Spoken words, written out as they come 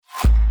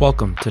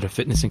Welcome to the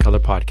Fitness in Color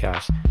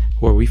podcast,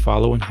 where we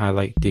follow and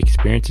highlight the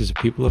experiences of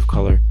people of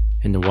color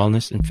in the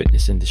wellness and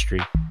fitness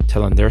industry,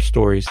 telling their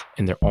stories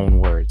in their own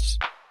words.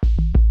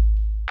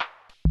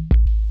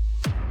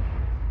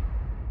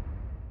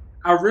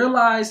 I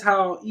realize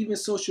how even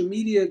social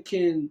media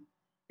can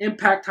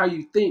impact how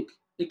you think.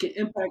 It can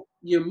impact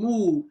your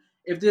mood.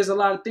 If there's a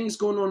lot of things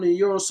going on and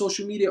you're on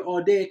social media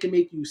all day, it can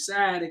make you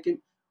sad. It can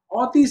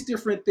all these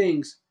different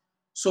things.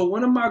 So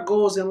one of my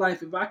goals in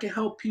life, if I can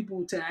help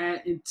people to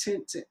add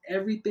intent to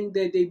everything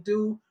that they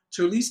do,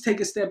 to at least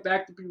take a step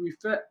back to be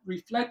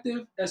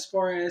reflective as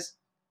far as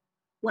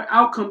what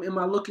outcome am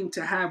I looking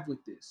to have with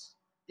this?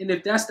 And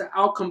if that's the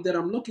outcome that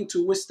I'm looking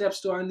to, what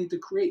steps do I need to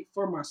create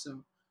for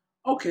myself?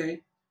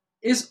 Okay,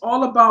 it's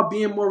all about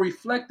being more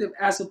reflective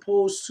as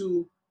opposed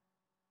to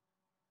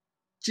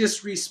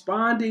just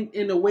responding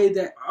in a way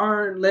that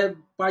aren't led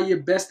by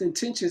your best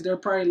intentions. They're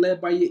probably led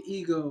by your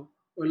ego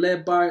or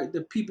led by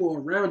the people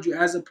around you,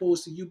 as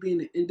opposed to you being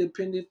an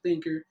independent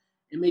thinker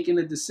and making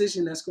a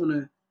decision that's going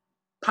to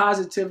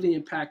positively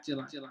impact your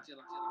life.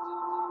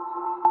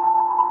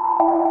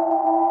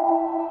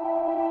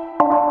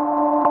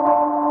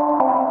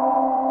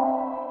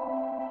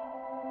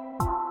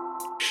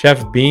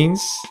 Chef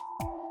Beans,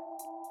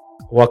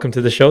 welcome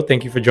to the show.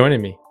 Thank you for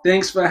joining me.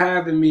 Thanks for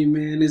having me,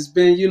 man. It's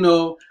been,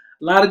 a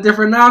lot of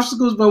different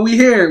obstacles, but we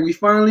here. We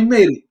finally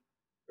made it.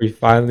 We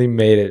finally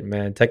made it,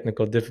 man.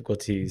 Technical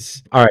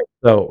difficulties. All right.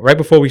 So, right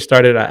before we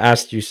started, I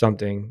asked you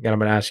something, and I'm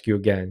going to ask you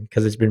again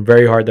because it's been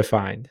very hard to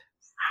find.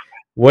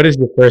 What is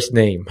your first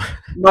name?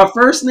 My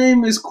first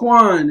name is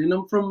Quan, and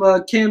I'm from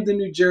Camden,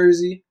 New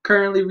Jersey.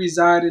 Currently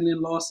residing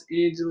in Los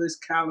Angeles,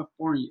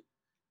 California.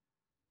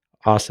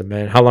 Awesome,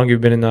 man. How long have you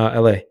been in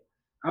LA?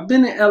 I've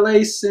been in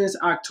LA since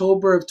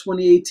October of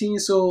 2018,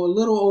 so a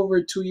little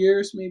over 2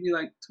 years, maybe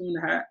like two and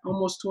a half,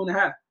 almost two and a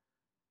half.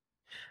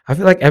 I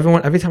feel like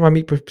every time I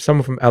meet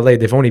someone from LA,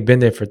 they've only been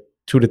there for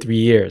 2 to 3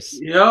 years.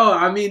 Yo,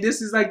 I mean,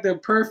 this is like the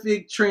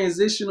perfect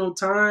transitional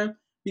time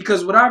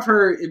because what I've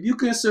heard, if you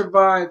can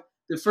survive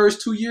the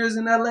first 2 years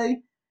in LA,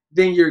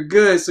 then you're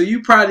good. So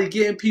you probably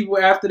getting people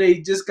after they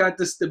just got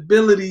the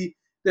stability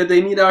that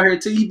they need out here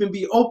to even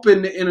be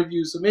open to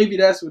interviews. So maybe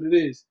that's what it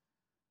is.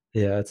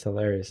 Yeah, that's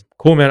hilarious.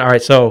 Cool, man. All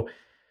right, so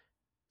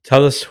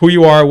tell us who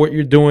you are, what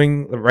you're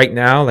doing right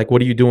now. Like, what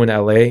do you do in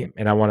LA?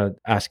 And I want to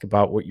ask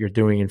about what you're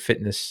doing in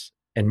fitness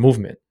and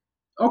movement.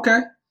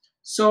 Okay.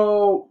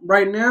 So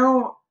right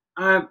now,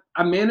 I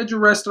manage a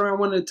restaurant,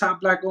 one of the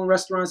top black-owned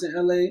restaurants in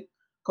LA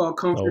called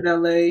Comfort Oh,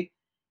 LA,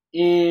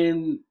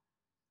 and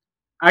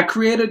I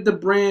created the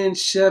brand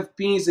Chef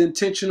Beans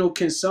Intentional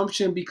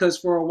Consumption because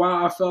for a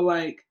while I felt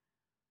like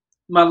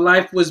my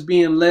life was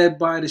being led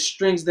by the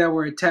strings that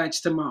were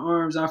attached to my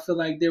arms. I feel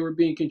like they were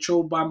being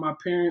controlled by my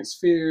parents'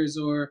 fears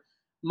or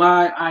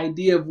my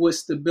idea of what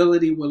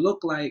stability would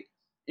look like.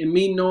 And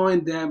me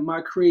knowing that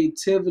my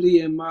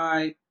creativity and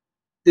my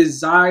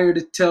desire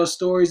to tell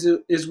stories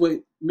is what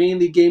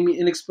mainly gave me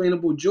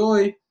inexplainable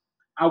joy.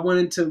 I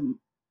wanted to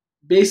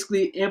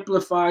basically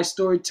amplify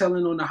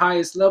storytelling on the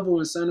highest level,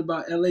 and something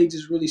about LA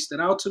just really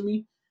stood out to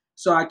me.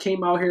 So I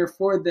came out here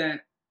for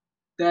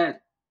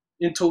that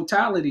in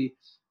totality.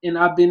 And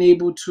I've been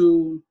able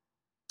to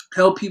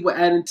help people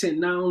add intent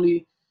not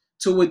only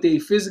to what they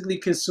physically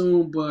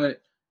consume,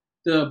 but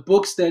the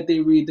books that they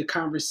read, the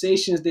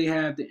conversations they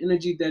have, the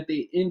energy that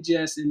they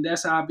ingest. And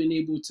that's how I've been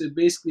able to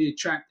basically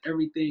attract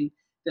everything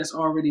that's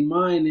already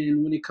mine.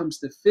 And when it comes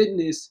to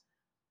fitness,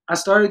 I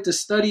started to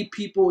study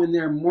people in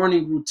their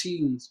morning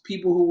routines,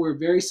 people who were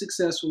very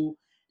successful,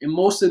 and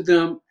most of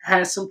them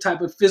had some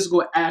type of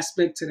physical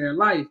aspect to their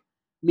life.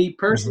 Me mhm.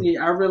 personally,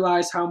 I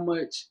realized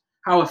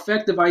how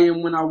effective I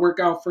am when I work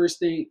out first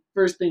thing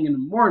in the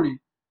morning.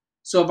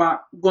 So if I'm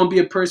going to be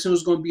a person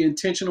who's going to be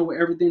intentional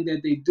with everything that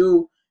they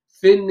do,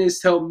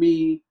 fitness helped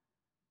me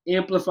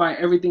amplify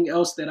everything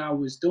else that I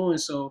was doing.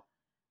 So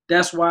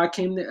that's why I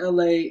came to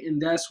LA,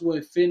 and that's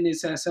what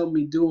fitness has helped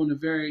me do on a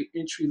very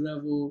entry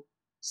level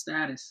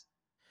status.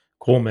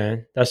 Cool,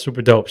 man. That's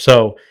super dope.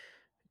 So,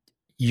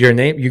 your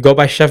name, you go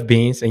by Chef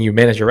Beans, and you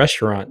manage a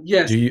restaurant.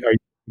 Yes. Do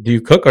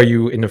you cook? Are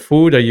you in the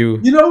food? Are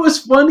you You know what's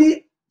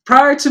funny?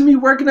 Prior to me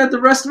working at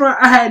the restaurant,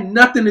 I had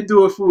nothing to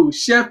do with food.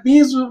 Chef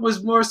Beans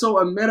was more so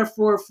a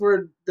metaphor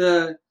for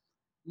the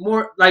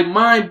more like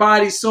mind,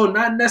 body, soul,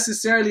 not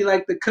necessarily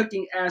like the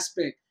cooking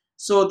aspect.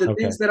 So the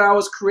okay? things that I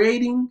was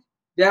creating,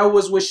 that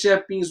was what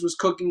Chef Beans was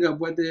cooking up,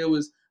 whether it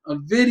was a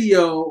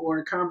video or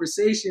a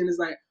conversation. It's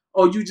like,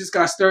 oh, you just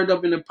got stirred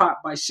up in the pot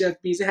by Chef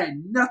Beans. It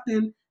had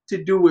nothing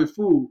to do with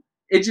food.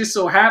 It just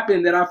so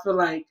happened that I feel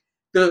like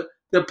the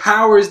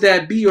powers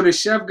that be or the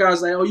chef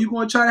guys like, oh, you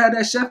gonna try to have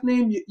that chef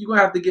name? You're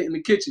gonna have to get in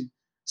the kitchen.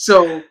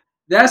 So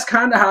that's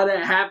kind of how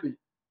that happened.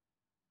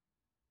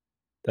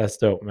 That's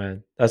dope,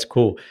 man. That's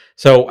cool.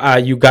 So,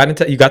 you got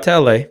to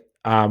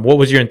LA. What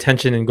was your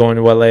intention in going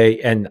to LA,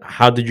 and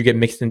how did you get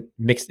mixed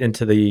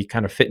into the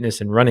kind of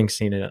fitness and running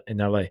scene in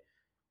LA?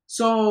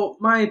 So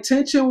my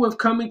intention with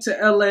coming to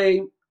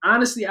LA,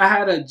 honestly, I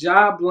had a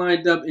job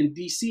lined up in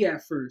DC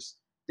at first.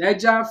 That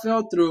job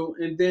fell through,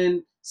 and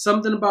then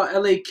something about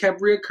LA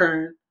kept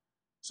reoccurring.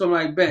 So I'm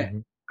like, bet.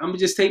 Mhm. I'm gonna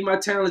just take my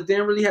talents.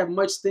 Didn't really have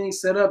much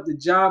things set up. The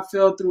job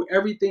fell through,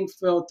 everything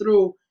fell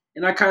through,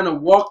 and I kind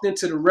of walked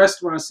into the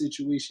restaurant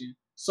situation.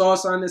 Saw a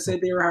sign that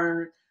said they were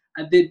hiring.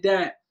 I did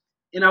that,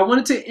 and I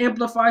wanted to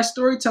amplify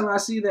storytelling. I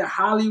see that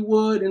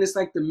Hollywood, and it's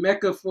like the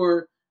mecca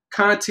for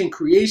content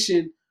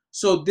creation.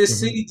 So this Mhm.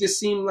 city just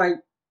seemed like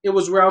it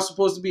was where I was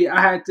supposed to be. I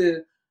had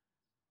to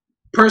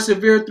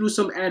persevere through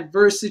some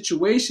adverse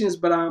situations,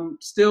 but I'm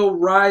still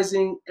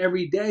rising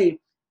every day.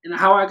 And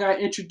how I got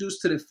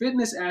introduced to the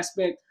fitness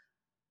aspect,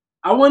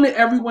 I wanted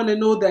everyone to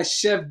know that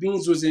Chef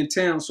Beans was in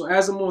town. So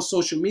as I'm on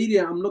social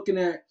media, I'm looking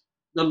at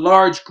the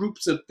large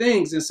groups of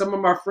things, and some of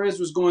my friends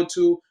was going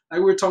to, like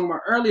we were talking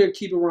about earlier,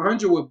 keep it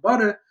 100 with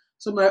butter.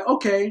 So I'm like,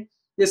 okay,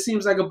 this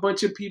seems like a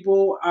bunch of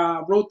people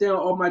wrote down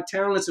all my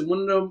talents, and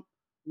one of them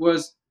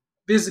was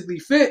physically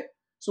fit.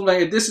 So I'm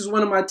like, if this is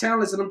one of my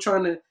talents, and I'm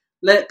trying to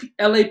let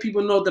LA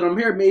people know that I'm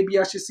here, maybe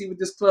I should see what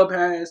this club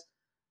has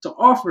to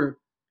offer.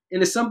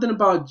 And it's something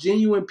about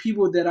genuine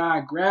people that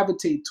I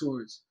gravitate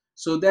towards.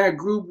 So that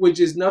group, which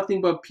is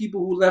nothing but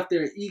people who left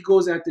their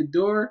egos at the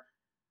door,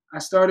 I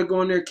started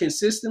going there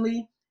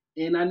consistently,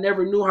 and I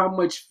never knew how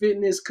much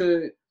fitness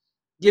could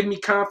give me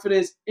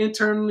confidence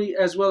internally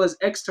as well as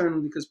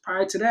externally. Because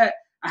prior to that,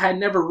 I had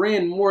never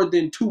ran more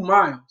than 2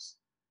 miles.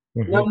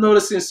 And Mhm. I'm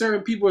noticing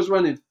certain people was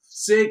running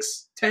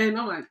 6, 10.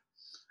 I'm like,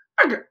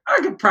 I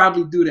could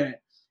probably do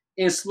that.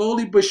 And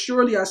slowly but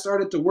surely, I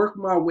started to work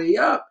my way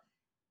up,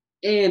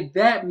 and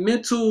that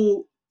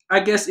mental,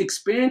 I guess,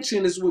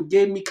 expansion is what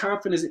gave me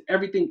confidence in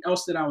everything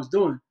else that I was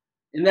doing.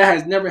 And that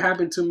has never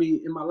happened to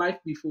me in my life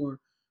before.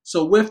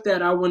 So with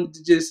that, I wanted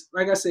to just,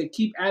 like I said,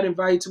 keep adding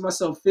value to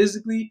myself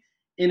physically,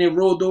 and it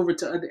rolled over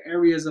to other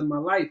areas of my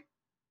life.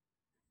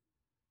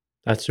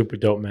 That's super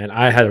dope, man.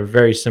 I had a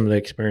very similar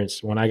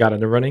experience when I got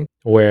into running,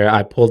 where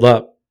I pulled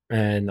up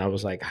and I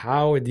was like,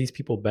 "How are these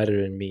people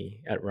better than me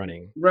at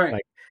running?" Right.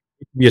 Like,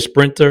 be a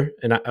sprinter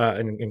in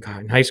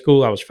high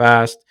school, I was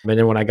fast, and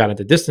then when I got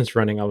into distance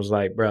running, I was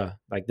like, "Bruh,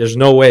 like, there's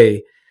no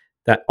way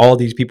that all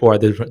these people are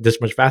this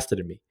much faster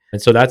than me."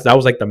 And so that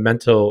was like the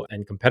mental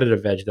and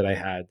competitive edge that I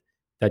had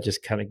that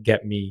just kind of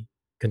get me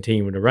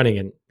continuing to running,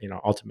 and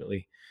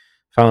ultimately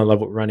fell in love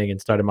with running and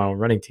started my own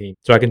running team.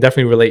 So I can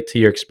definitely relate to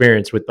your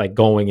experience with like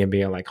going and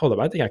being like, hold up,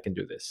 I think I can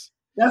do this.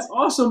 That's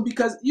awesome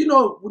because,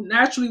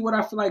 naturally what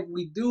I feel like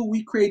we do,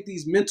 we create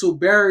these mental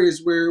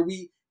barriers where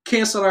we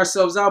cancel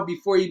ourselves out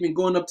before even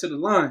going up to the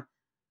line.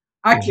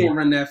 I Hmm. can't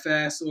run that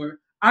fast, or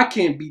I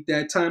can't beat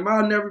that time.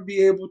 I'll never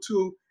be able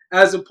to,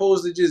 as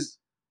opposed to just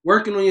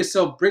working on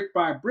yourself brick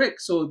by brick.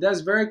 So that's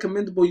very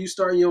commendable. You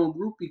starting your own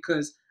group,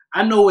 because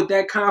I know what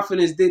that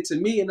confidence did to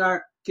me, and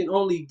I can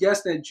only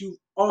guess that you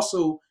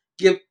also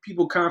give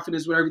people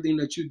confidence with everything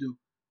that you do.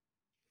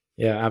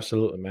 Yeah,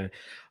 absolutely, man.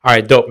 All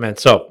right, dope, man.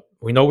 So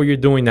we know what you're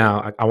doing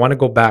now. I want to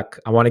go back.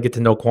 I want to get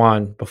to know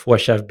Quan before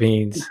Chef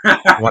Beans.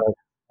 I want to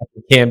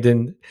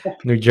Camden,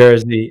 New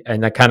Jersey,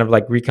 and I kind of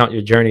like recount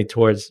your journey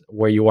towards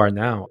where you are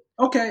now.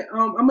 Okay,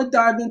 I'm gonna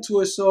dive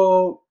into it.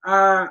 So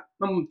I'm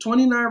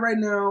 29 right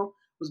now.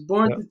 Was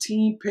born Yep. to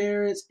teen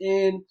parents,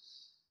 and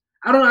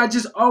I don't know. I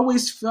just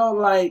always felt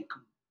like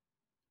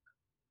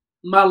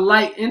my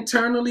light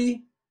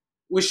internally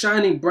was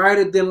shining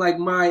brighter than like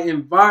my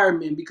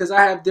environment, because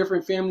I have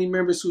different family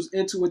members who's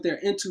into what they're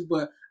into,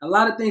 but a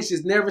lot of things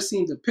just never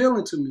seemed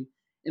appealing to me.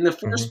 And the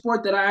first Hmm.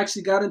 sport that I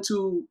actually got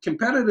into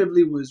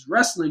competitively was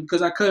wrestling,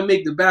 because I couldn't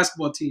make the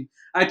basketball team.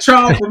 I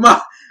tried,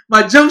 but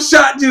my jump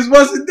shot just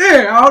wasn't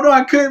there. I don't know.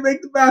 I couldn't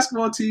make the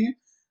basketball team.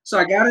 So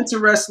I got into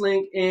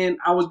wrestling, and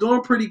I was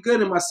doing pretty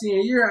good in my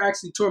senior year. I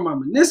actually tore my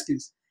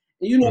meniscus.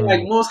 And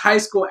like Mm. most high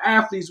school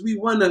athletes, we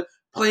want to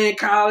play in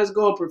college,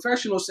 go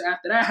professional. So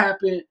after that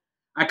happened,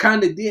 I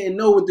kind of didn't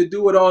know what to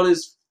do with all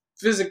this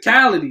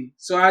physicality.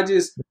 So I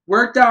just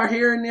worked out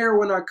here and there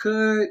when I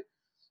could,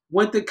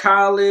 went to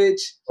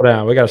college. Slow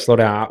down. We gotta slow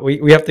down.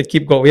 We have to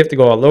keep going. We have to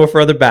go a little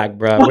further back,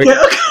 bro. Okay,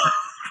 okay,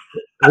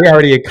 We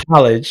already in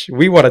college.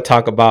 We want to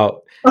talk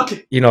about,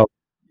 okay. you know,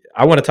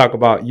 I want to talk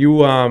about you,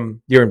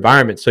 your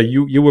environment. So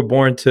you were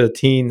born to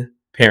teen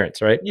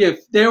parents, right? Yeah,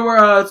 they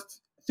were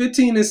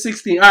 15 and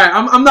 16. All right,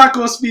 I'm not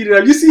going to speed it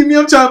up. You see me,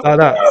 I'm trying to. No,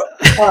 no.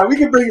 All right, we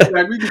can bring it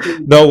back. We can bring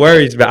it back. No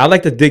worries, man. I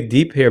like to dig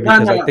deep here No,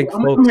 because no, I no. think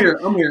I'm folks here.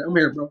 I'm here. I'm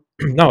here, bro.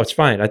 no, it's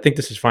fine. I think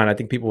this is fine. I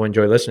think people will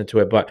enjoy listening to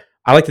it, but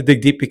I like to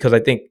dig deep because I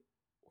think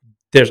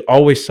there's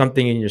always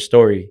something in your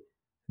story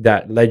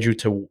that led you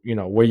to,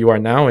 where you are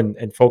now.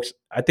 And folks,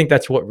 I think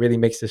that's what really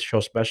makes this show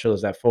special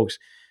is that folks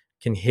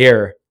can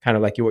hear kind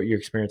of like what your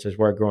experiences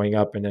were growing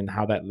up and then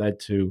how that led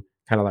to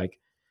kind of like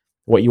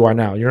what you are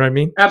now. You know what I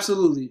mean?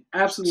 Absolutely. So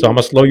I'm Absolutely.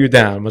 gonna slow you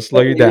down. I'm gonna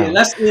slow you Okay, yeah, down.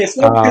 because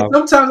Uh,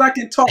 sometimes I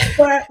can talk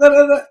fast, blah,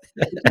 blah, blah.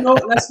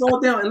 But, let's slow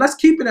it down and let's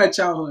keep it at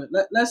childhood.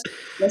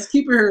 Let's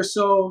keep it here.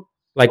 So,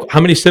 like, how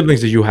okay, many siblings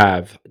did you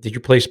have? Did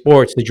you play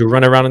sports? Did you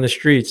run around in the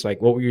streets?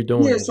 Like, what were you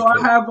doing yeah, as a so I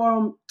kid? have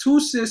two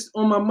sisters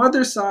on my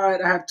mother's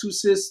side. I have two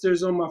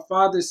sisters on my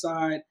father's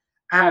side.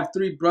 I have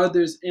three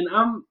brothers, and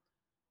I'm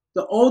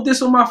the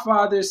oldest on my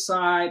father's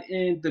side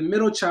and the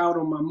middle child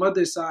on my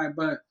mother's side.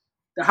 But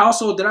the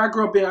household that I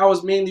grew up in, I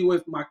was mainly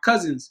with my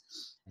cousins.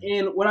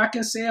 And what I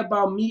can say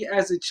about me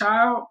as a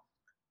child,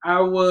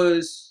 I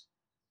was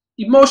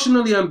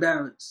emotionally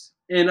unbalanced.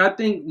 And I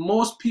think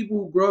most people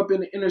who grow up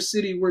in the inner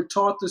city were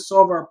taught to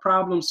solve our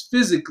problems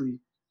physically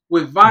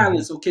with Mhm.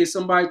 violence. Okay,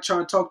 somebody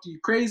trying to talk to you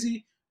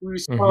crazy, we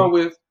respond Mhm.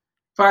 with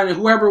fighting.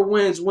 Whoever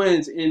wins,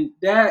 wins. And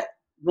that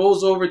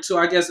rolls over to,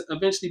 I guess,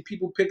 eventually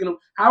people picking up.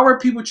 How are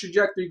people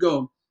trajectory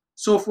go?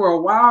 So for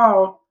a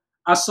while,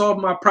 I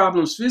solved my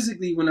problems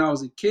physically when I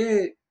was a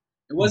kid.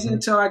 It wasn't Mhm.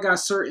 until I got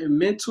certain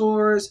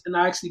mentors and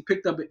I actually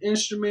picked up an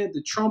instrument,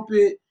 the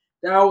trumpet,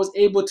 that I was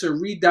able to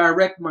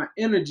redirect my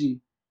energy.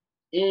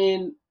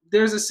 And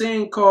there's a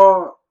saying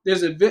called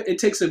it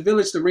takes a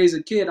village to raise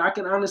a kid. I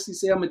can honestly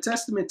say I'm a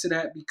testament to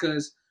that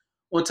because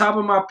on top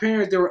of my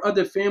parents, there were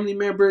other family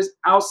members,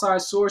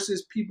 outside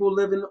sources, people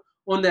living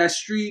on that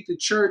street, the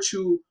church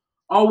who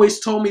always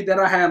told me that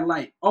I had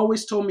light,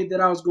 always told me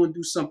that I was going to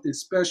do something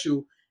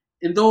special.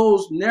 And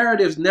those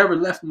narratives never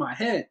left my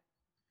head.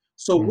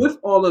 So Mm. with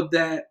all of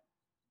that,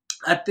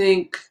 I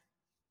think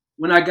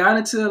when I got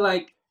into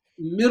like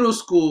middle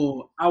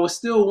school, I was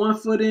still one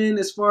foot in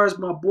as far as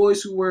my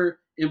boys who were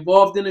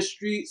involved in the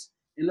streets,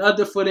 and the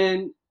other foot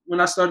in when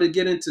I started to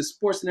get into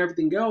sports and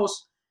everything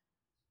else.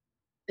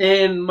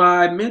 And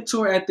my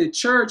mentor at the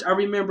church, I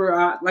remember,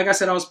 like I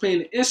said, I was playing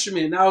the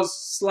instrument. And I was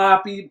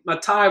sloppy. My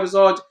tie was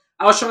all.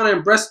 I was trying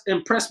to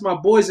impress my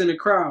boys in the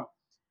crowd.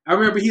 I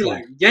remember he Yeah.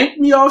 like yanked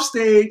me off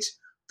stage,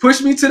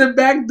 pushed me to the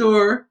back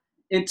door,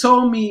 and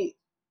told me,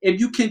 "If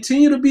you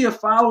continue to be a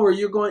follower,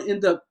 you're going to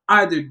end up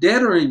either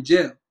dead or in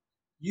jail.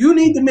 You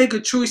need to Mhm. make a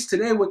choice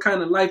today what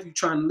kind of life you're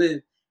trying to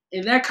live."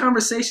 And that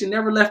conversation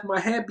never left my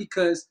head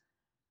because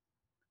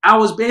I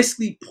was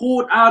basically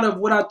pulled out of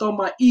what I thought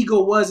my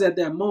ego was at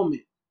that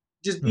moment.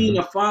 Just being Mhm.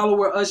 a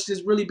follower, us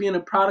just really being a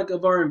product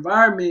of our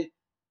environment.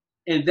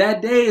 And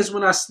that day is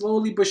when I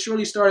slowly but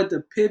surely started to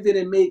pivot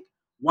and make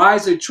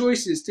wiser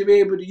choices to be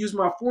able to use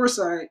my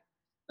foresight.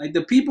 Like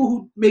the people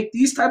who make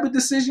these type of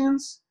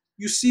decisions,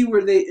 you see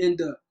where they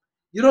end up.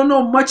 You don't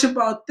know much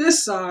about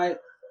this side,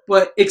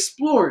 but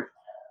explore it.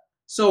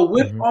 So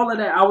with Mhm. all of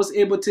that, I was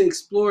able to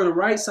explore the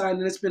right side,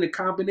 and it's been a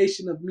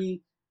combination of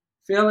me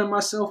failing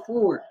myself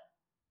forward.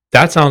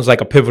 That sounds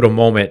like a pivotal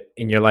moment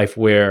in your life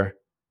where,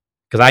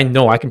 because I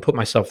know I can put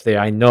myself there.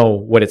 I know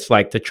what it's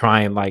like to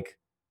try and like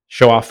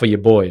show off for your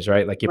boys,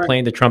 right? Like you're Right.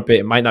 playing the trumpet.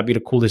 It might not be the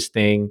coolest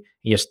thing. And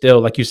you're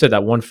still, like you said,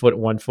 that one foot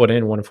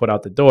in, one foot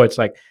out the door. It's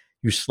like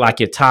you slack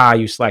your tie,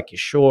 you slack your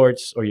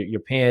shorts or your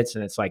pants,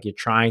 and it's like you're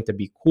trying to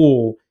be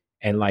cool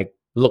and like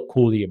look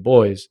cool to your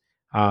boys.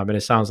 And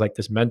it sounds like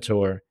this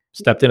mentor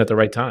stepped in at the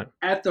right time.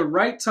 At the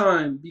right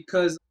time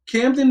because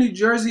Camden, New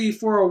Jersey,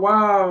 for a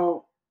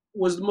while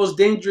was the most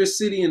dangerous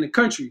city in the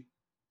country.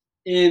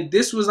 And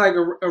this was like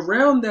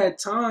around that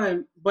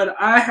time, but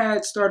I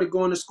had started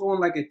going to school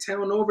in like a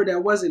town over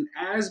that wasn't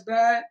as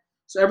bad.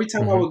 So every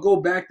time I Hmm. would go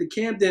back to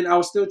Camden, I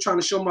was still trying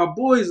to show my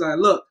boys, like,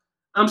 look,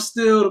 I'm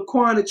still the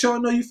Quan that y'all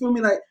know. You feel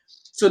me? Like,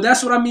 so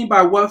that's what I mean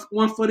by one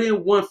foot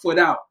in, one foot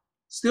out.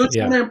 Still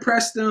trying Yeah. to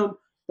impress them,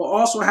 but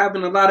also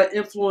having a lot of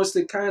influence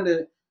to kind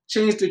of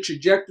change the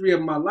trajectory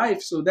of my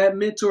life. So that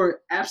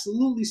mentor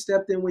absolutely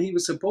stepped in when he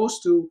was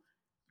supposed to,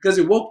 because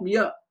it woke me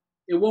up.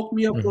 It woke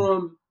me up Hmm.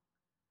 from,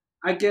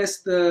 I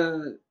guess,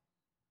 the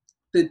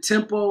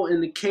tempo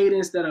and the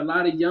cadence that a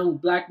lot of young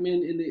black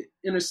men in the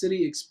inner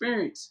city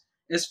experience,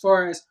 as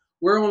far as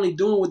we're only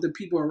doing what the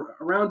people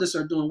around us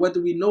are doing,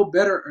 whether we know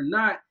better or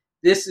not.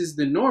 This is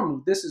the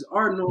normal, this is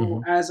our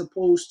normal, Hmm. as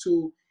opposed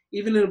to,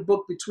 even in the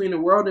book Between the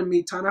World and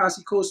Me,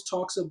 Ta-Nehisi Coates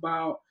talks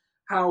about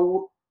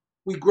how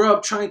we grow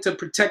up trying to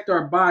protect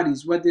our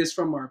bodies, whether it's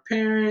from our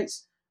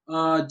parents,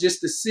 just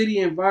the city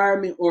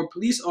environment, or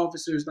police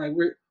officers. Like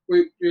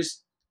we're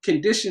just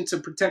conditioned to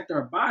protect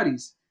our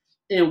bodies.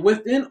 And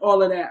within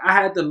all of that, I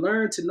had to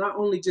learn to not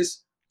only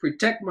just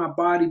protect my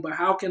body, but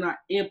how can I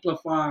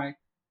amplify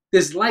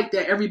this light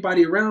that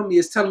everybody around me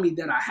is telling me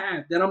that I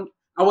have, that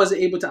I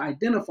wasn't able to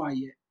identify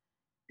yet.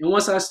 And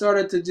once I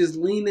started to just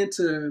lean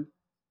into,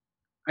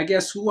 I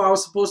guess, who I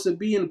was supposed to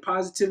be and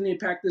positively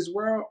impact this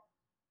world,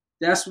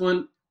 that's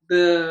when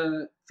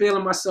the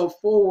failing myself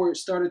forward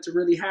started to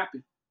really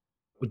happen.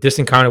 This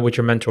encounter with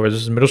your mentor,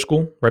 this is middle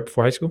school, right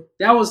before high school?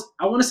 That was,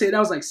 I want to say that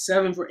was like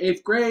seventh or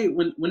eighth grade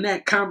when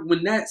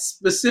that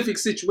specific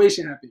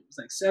situation happened. It was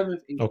like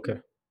seventh, eighth Okay.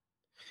 grade.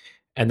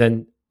 And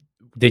then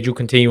did you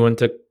continue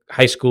into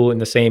high school in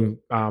the same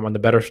on the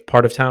better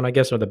part of town, I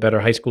guess, or the better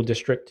high school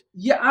district?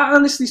 Yeah, I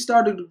honestly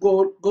started to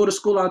go to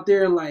school out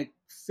there in like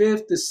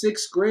fifth to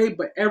sixth grade,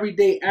 but every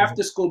day Mhm.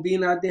 after school,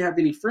 being I didn't have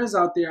any friends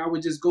out there, I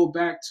would just go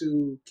back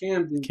to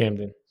Camden.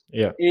 Camden.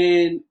 Yeah.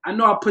 And I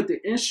know I put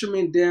the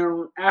instrument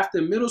down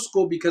after middle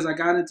school because I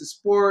got into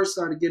sports,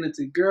 started getting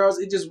into girls.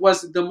 It just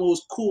wasn't the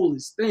most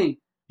coolest thing,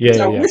 Yeah, which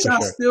yeah, I yeah, wish for I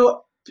sure.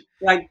 still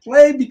like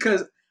played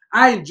because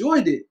I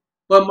enjoyed it.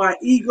 But my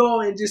ego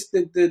and just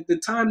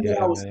the time that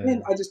I Yeah, was in,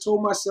 man. I just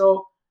told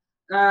myself,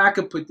 I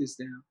could put this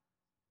down.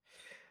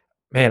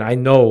 Man, I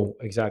know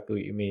exactly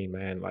what you mean,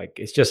 man. Like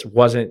it just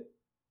wasn't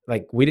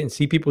like we didn't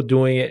see people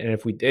doing it, and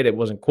if we did, it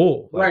wasn't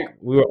cool. Like Right.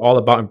 we were all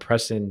about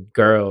impressing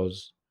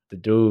girls, the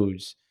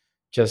dudes.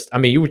 just I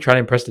mean, you would try to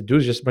impress the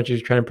dudes just as much as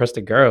you try to impress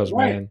the girls,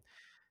 Right. man.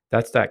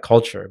 That's that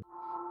culture.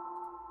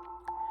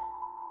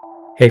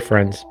 Hey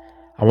friends,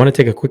 I want to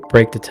take a quick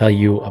break to tell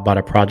you about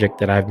a project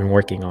that I've been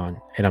working on,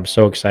 and I'm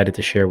so excited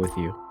to share with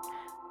you.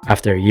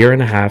 After a year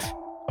and a half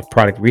of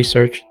product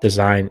research,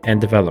 design, and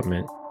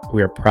development,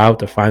 we are proud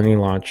to finally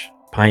launch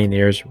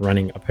Pioneers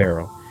Running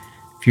Apparel,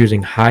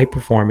 fusing high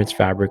performance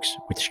fabrics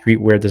with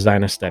streetwear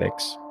design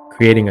aesthetics,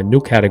 creating a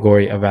new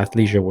category of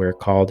athleisure wear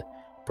called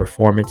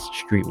performance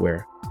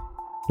streetwear.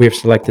 We have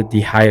selected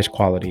the highest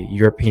quality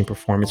European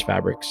performance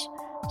fabrics,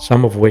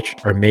 some of which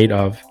are made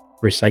of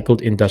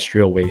recycled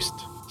industrial waste,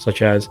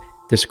 such as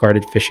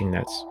discarded fishing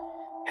nets.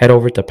 Head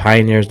over to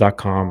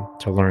pioneers.com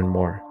to learn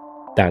more.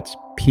 That's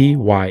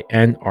pynrs.com.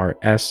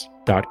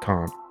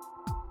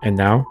 And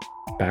now,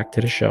 back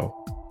to the show.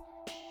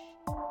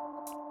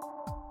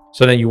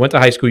 So then you went to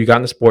high school, you got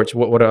into sports.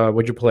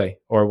 Would you play?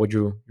 Or would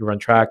you run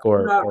track And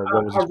or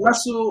what was the I sport?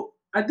 wrestled.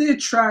 I did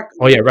track.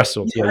 Oh yeah,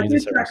 wrestle. Yeah, Yeah, I you did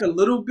did say track a wrestle.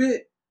 little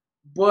bit,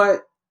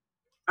 but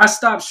I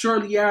stopped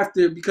shortly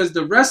after because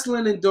the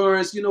wrestling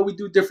endurance, we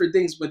do different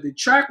things, but the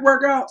track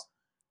workouts,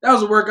 that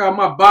was a workout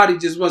my body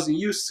just wasn't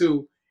used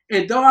to.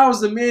 And though I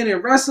was the man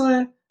in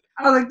wrestling,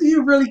 I was like, do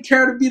you really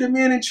care to be the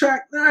man in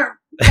track? Not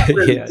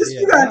really. Yeah, Just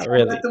you yeah, gotta not try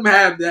to let really. them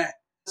have that.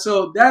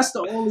 So that's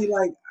the only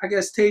I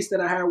guess taste that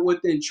I had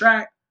within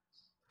track.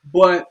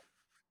 But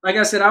like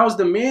I said, I was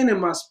the man in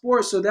my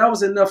sport, so that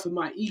was enough of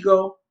my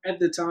ego at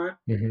the time.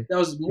 Hmm. That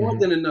was more Hmm.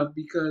 than enough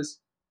because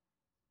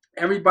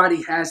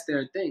everybody has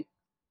their thing,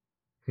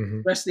 Hmm.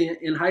 especially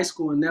in high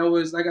school. And that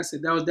was, like I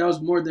said, that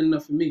was more than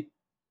enough for me.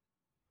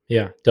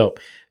 Yeah, dope.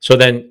 So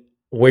then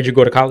where'd you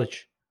go to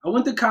college? I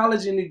went to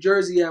college in New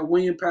Jersey at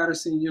William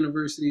Patterson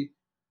University.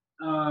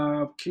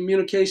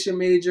 Communication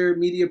major,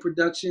 media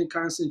production,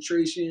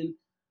 concentration.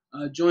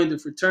 Joined the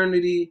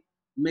fraternity,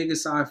 Mega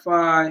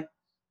Sci-Fi,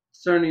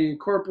 Fraternity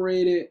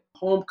Incorporated,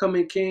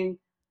 Homecoming King.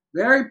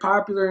 Very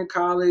popular in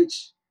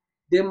college.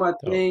 Did my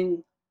Dope.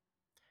 thing.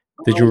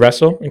 Did you Um,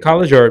 wrestle in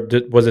college, or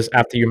was this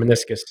after your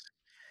meniscus?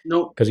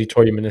 nope. Because you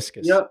tore your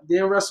meniscus. Yep.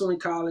 Didn't wrestle in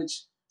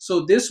college.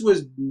 So this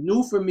was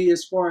new for me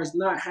as far as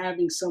not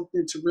having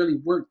something to really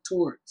work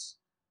towards.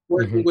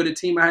 Working Hmm. with a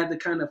team, I had to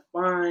kind of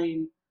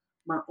find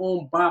my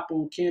own bop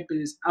on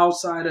campus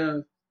outside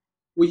of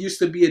what used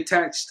to be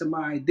attached to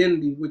my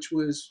identity, which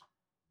was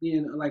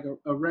being like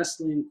a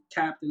wrestling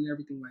captain and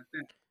everything like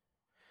that.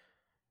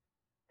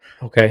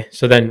 Okay.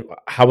 So then,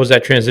 how was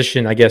that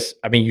transition? I guess.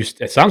 I mean,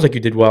 it sounds like you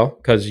did well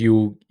because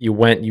you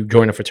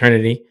joined a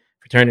fraternity.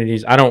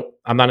 Fraternities.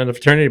 I'm not in a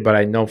fraternity, but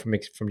I know from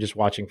just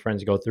watching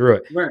friends go through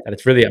it Right, that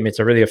it's really. I mean, it's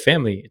a really a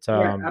family. It's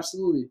right,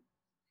 absolutely.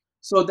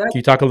 So that Can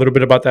you talk a little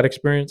bit about that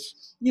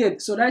experience? yeah,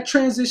 so that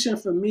transition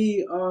for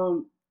me,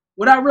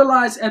 what I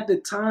realized at the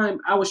time,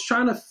 I was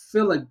trying to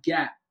fill a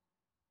gap.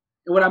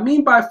 And what I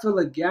mean by fill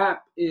a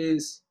gap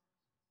is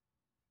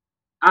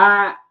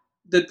I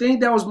the thing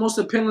that was most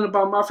appealing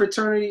about my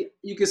fraternity,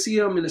 you can see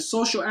them in the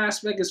social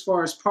aspect as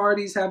far as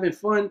parties, having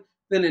fun.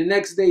 Then the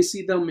next day,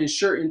 see them in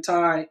shirt and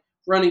tie,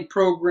 running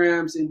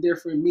programs in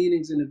different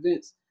meetings and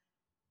events.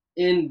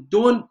 And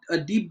doing a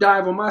deep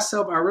dive on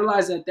myself, I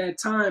realized at that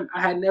time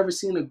I had never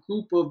seen a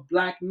group of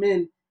black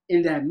men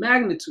in that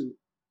magnitude.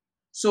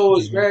 So it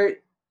was Hmm. very,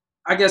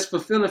 I guess,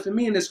 fulfilling for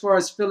me. And as far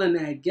as filling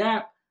that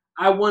gap,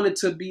 I wanted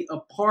to be a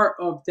part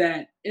of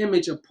that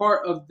image, a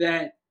part of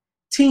that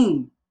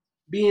team,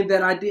 being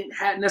that I didn't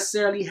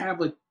necessarily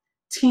have a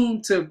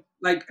team to,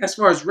 like, as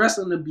far as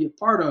wrestling, to be a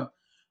part of.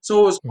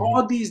 So it was Hmm.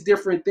 all these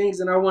different things.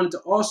 And I wanted to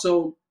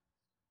also,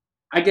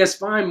 I guess,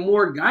 find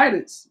more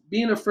guidance.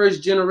 Being a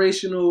first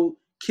generational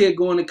kid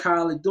going to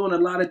college, doing a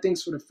lot of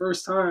things for the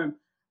first time,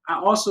 I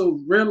also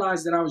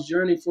realized that I was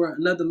yearning for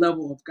another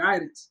level of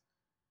guidance.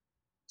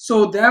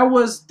 So that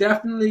was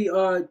definitely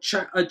a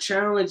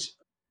challenge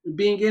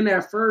being in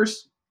at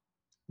first,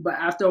 but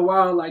after a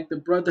while, like the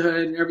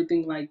brotherhood and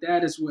everything like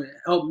that is what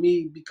helped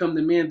me become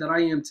the man that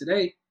I am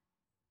today.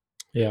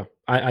 Yeah,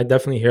 I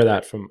definitely hear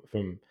that from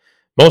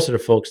most of the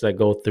folks that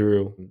go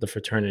through the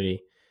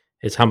fraternity.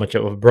 Is how much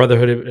of a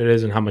brotherhood it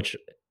is, and how much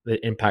it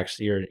impacts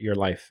your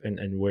life and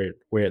where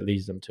it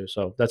leads them to.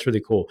 So that's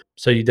really cool.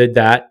 So you did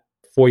that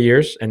 4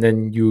 years, and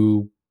then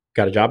you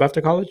got a job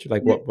after college.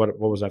 Like Yeah. what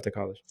was after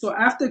college? So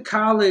after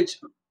college,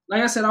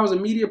 like I said, I was a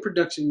media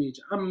production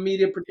major. I'm a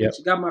media Yep.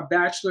 production, got my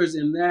bachelor's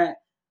in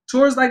that.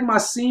 Towards like my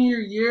senior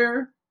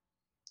year,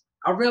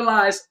 I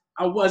realized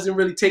I wasn't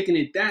really taking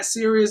it that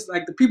serious.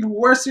 Like the people who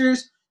were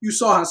serious, you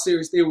saw how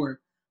serious they were.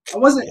 I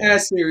wasn't Yeah.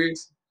 as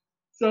serious.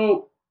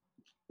 So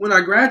when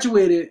I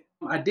graduated,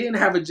 I didn't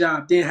have a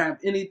job, didn't have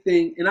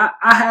anything. And I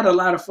had a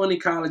lot of fun in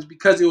college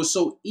because it was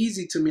so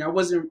easy to me. I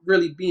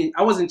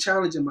wasn't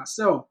challenging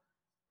myself.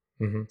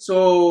 Hmm.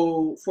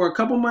 So for a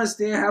couple months,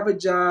 didn't have a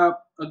job.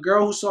 A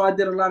girl who saw I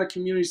did a lot of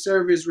community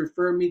service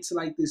referred me to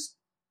like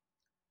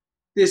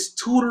this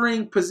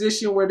tutoring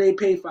position where they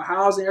pay for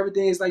housing.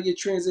 Everything is like you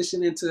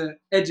transition into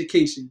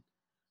education.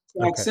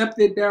 So I Okay.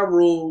 accepted that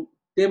role,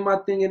 did my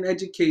thing in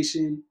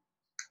education.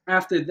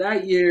 After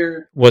that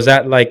year, Was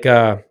that like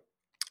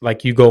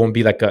like you go and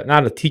be like a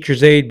not a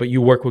teacher's aide, but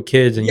you work with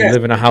kids and you Yes,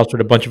 live in a house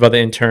with a bunch of other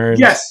interns.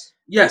 yes,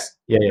 yes.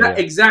 Yeah, yeah, That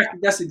yeah. exactly.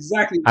 That's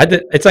exactly I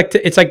did.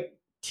 It's like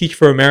Teach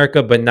for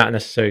America, but not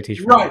necessarily Teach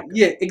for right. America.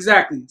 Yeah,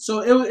 exactly.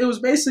 So it was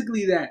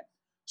basically that.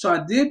 So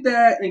I did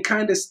that and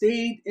kind of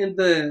stayed in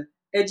the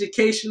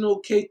educational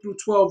K through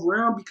 12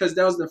 realm because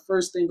that was the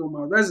first thing on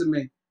my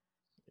resume.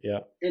 Yeah.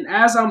 And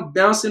as I'm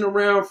bouncing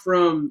around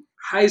from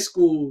high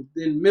school,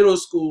 then middle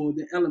school,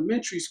 then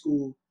elementary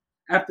school,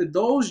 after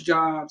those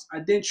jobs, I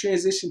then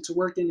transitioned to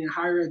working in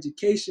higher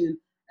education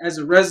as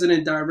a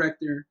resident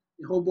director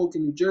in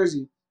Hoboken, New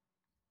Jersey.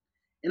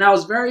 And I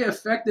was very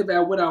effective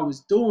at what I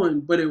was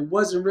doing, but it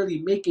wasn't really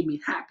making me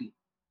happy.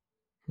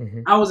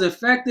 Hmm. I was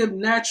effective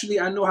naturally.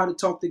 I know how to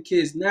talk to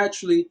kids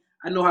naturally.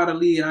 I know how to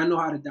lead. I know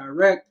how to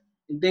direct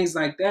and things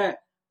like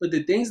that. But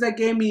the things that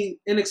gave me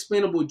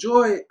inexplainable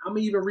joy, I'm gonna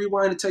even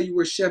rewind and tell you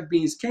where Chef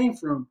Beans came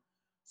from.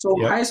 So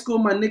Yep. high school,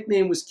 my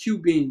nickname was Q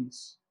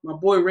Beans. My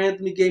boy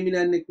randomly gave me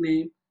that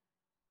nickname.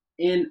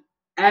 And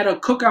at a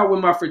cookout with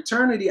my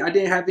fraternity, I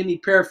didn't have any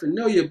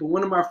paraphernalia, but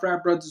one of my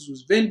frat brothers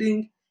was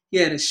vending. He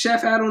had a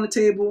chef hat on the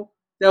table.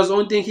 That was the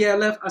only thing he had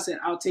left. I said,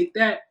 I'll take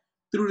that.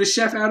 Threw the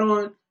chef hat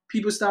on.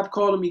 People stopped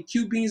calling me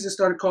Q Beans and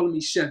started calling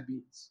me Chef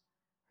Beans.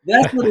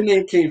 That's where the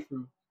name came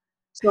from.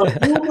 So I'm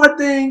doing my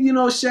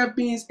thing, Chef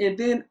Beans, and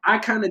then I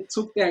kind of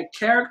took that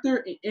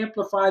character and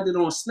amplified it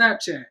on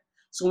Snapchat.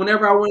 So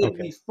whenever I wanted to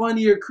Okay. be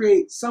funny or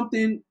create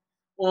something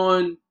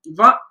on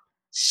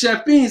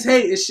Chef Beans,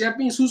 hey, it's Chef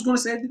Beans. Who's gonna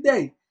say it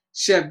today?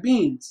 Chef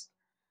Beans.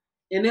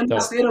 And in my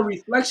Dope. state of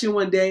reflection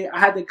one day, I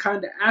had to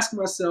kind of ask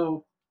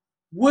myself,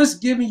 what's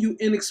giving you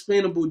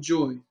inexplainable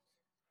joy?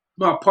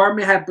 My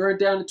apartment had burned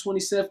down in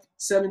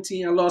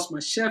 2017. I lost my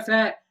chef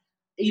hat.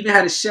 I even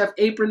had a chef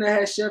apron that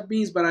had Chef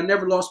Beans, but I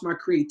never lost my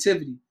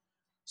creativity.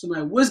 So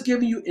I'm like, what's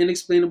giving you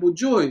inexplainable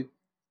joy?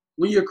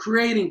 When you're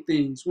creating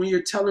things, when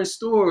you're telling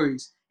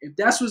stories, if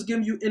that's what's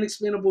giving you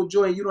inexplainable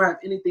joy and you don't have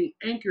anything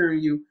anchoring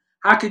you,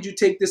 how could you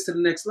take this to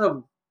the next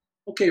level?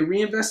 Okay,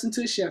 reinvest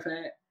into a chef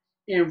hat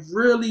and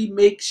really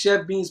make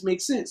Chef Beans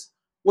make sense.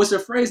 What's a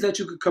phrase that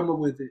you could come up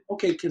with it?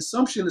 Okay,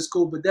 consumption is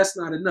cool, but that's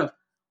not enough.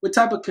 What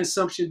type of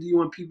consumption do you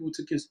want people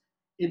to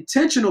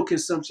intentional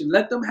consumption?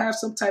 Let them have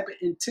some type of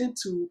intent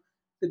to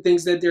the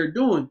things that they're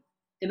doing.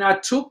 And I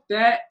took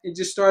that and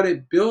just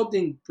started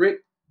building brick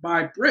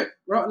by brick.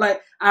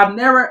 Like I've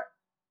never,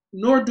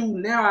 nor do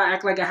now I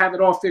act like I have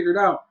it all figured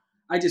out.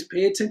 I just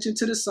pay attention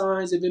to the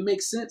signs. If it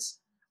makes sense,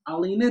 I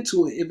lean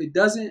into it. If it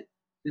doesn't,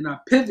 then I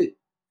pivot.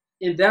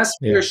 And that's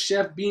where Yeah.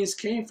 Chef Beans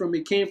came from.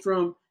 It came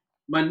from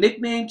my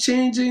nickname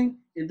changing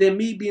and then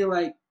me being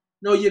like,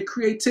 no, your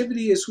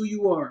creativity is who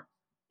you are.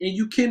 And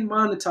you can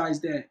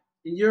monetize that.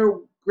 And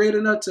you're great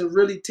enough to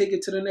really take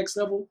it to the next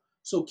level.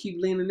 So keep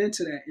leaning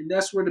into that. And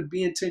that's where the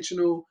be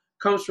intentional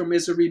comes from.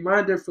 It's a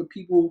reminder for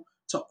people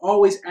to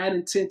always add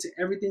intent to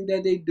everything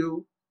that they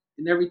do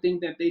and everything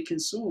that they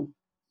consume.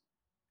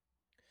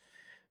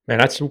 Man,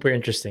 that's super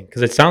interesting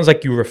because it sounds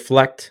like you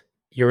reflect,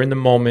 you're in the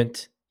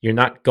moment, you're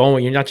not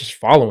just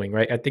following,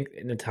 right? I think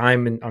in the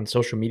time on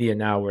social media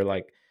now where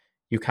like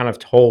you kind of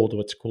told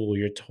what's cool,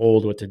 you're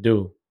told what to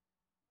do.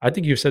 I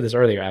think you said this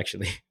earlier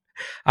actually.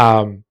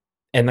 Um,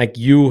 and like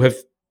you have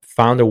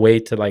found a way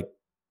to like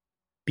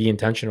be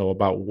intentional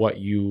about what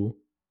you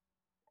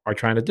are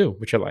trying to do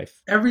with your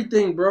life.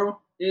 Everything, bro.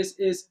 Is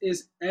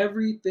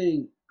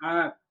everything.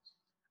 I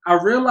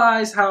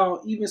realize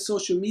how even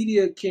social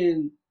media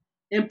can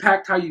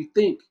impact how you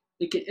think.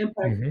 It can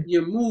impact Hmm.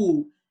 your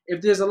mood.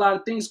 If there's a lot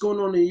of things going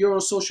on and you're on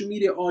social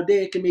media all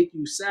day, it can make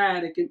you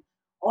sad. It can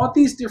all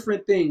these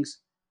different things.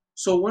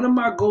 So one of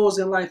my goals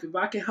in life, if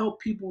I can help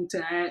people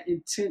to add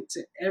intent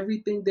to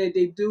everything that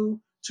they do,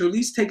 to at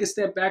least take a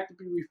step back to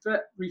be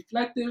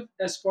reflective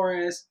as far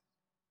as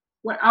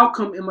what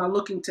outcome am I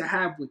looking to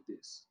have with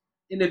this?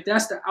 And if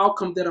that's the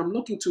outcome that I'm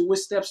looking to, what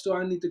steps do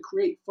I need to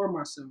create for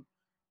myself?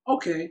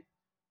 Okay,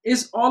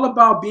 it's all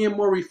about being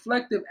more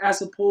reflective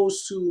as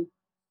opposed to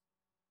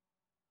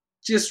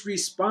just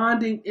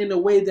responding in a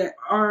way that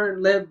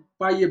aren't led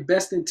by your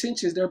best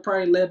intentions. They're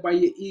probably led by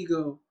your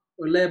ego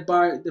or led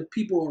by the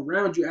people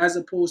around you, as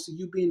opposed to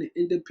you being an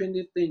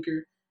independent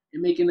thinker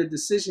and making a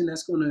decision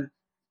that's going to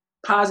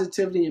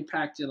positively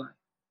impact your life.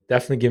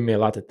 Definitely giving me a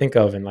lot to think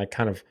of and like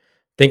kind of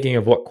thinking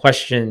of what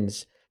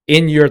questions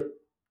in your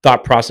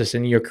thought process,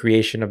 in your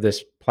creation of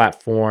this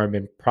platform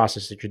and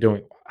process that you're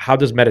doing. How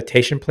does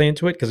meditation play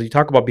into it? Because you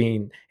talk about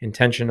being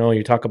intentional,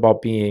 you talk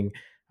about being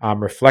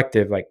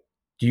reflective. Like,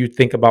 do you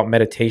think about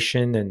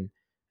meditation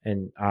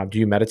and do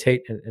you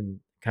meditate and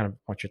kind of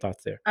want your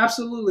thoughts there?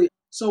 Absolutely.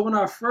 So when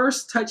I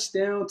first touched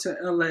down to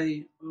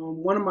LA,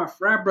 one of my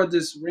frat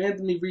brothers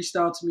randomly reached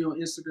out to me on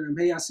Instagram.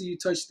 Hey, I see you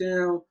touched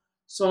down.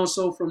 So and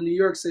so from New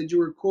York said you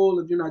were cool.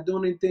 If you're not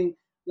doing anything,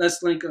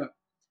 let's link up.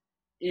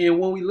 And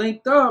when we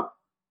linked up,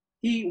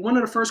 he one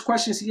of the first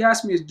questions he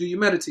asked me is, "Do you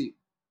meditate?"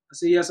 I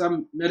said, "Yes, I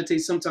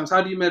meditate sometimes."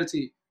 How do you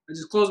meditate? I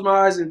just close my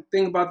eyes and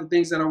think about the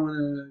things that I want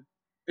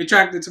to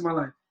attract into my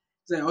life.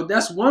 He's like, "Oh,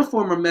 that's one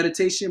form of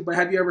meditation, but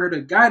have you ever heard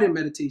of guided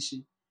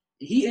meditation?"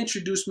 And he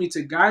introduced me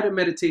to guided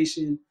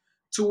meditation,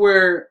 to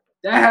where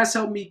that has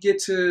helped me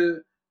get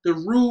to the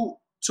root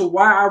to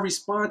why I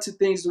respond to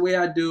things the way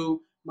I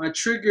do, my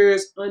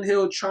triggers,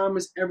 unhealed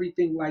traumas,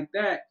 everything like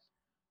that.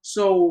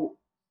 So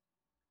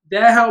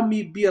that helped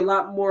me be a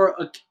lot more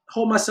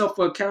hold myself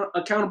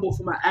accountable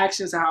for my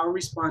actions, how I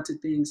respond to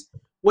things.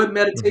 What Mhm.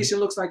 meditation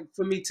looks like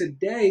for me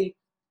today,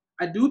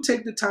 I do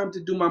take the time to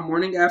do my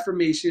morning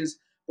affirmations,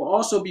 but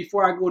also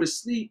before I go to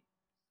sleep,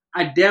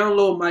 I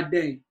download my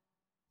day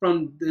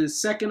from the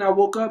second I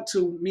woke up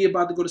to me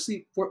about to go to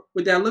sleep. For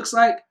what that looks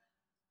like,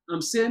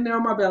 I'm sitting there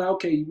on my bed. Like,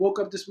 okay, you woke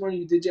up this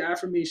morning, you did your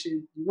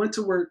affirmation, you went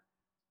to work.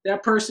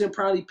 That person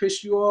probably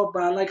pissed you off,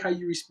 but I like how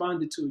you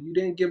responded to it. You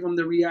didn't give them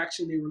the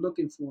reaction they were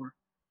looking for.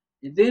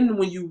 And then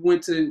when you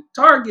went to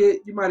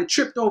Target, you might have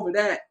tripped over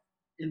that.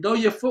 And though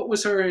your foot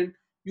was hurting,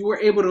 you were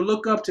able to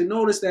look up to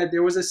notice that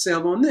there was a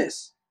sale on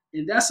this.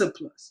 And that's a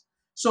plus.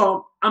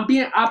 So I'm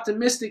being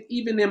optimistic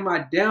even in my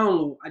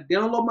download. I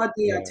download my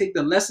day, I Yeah. take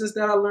the lessons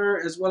that I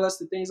learned as well as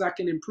the things I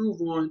can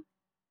improve on,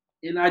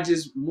 and I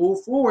just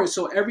move forward.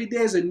 So every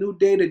day is a new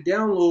day to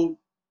download.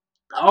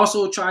 I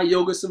also try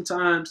yoga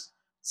sometimes.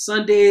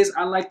 Sundays,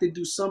 I like to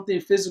do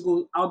something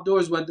physical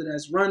outdoors, whether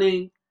that's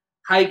running,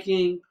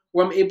 hiking,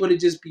 where I'm able to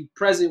just be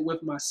present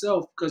with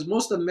myself. Because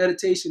most of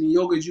meditation and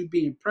yoga is you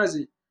being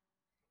present,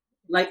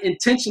 like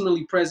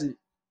intentionally present.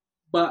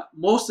 But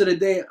most of the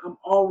day, I'm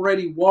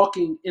already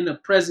walking in a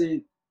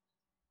present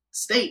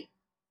state.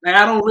 Like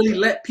I don't really Yeah.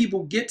 let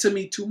people get to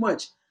me too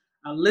much.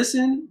 I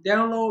listen,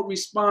 download,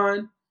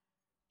 respond,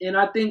 and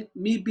I think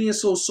me being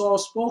so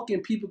soft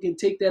spoken, people can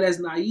take that as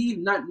naive,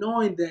 not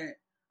knowing that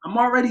I'm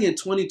already in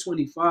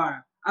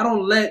 2025. I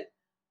don't let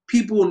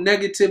people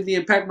negatively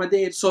impact my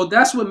day. So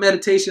that's what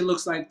meditation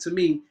looks like to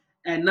me.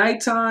 At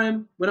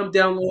nighttime, when I'm I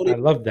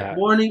downloading, love that.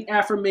 morning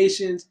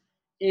affirmations,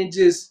 and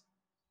just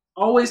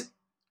always,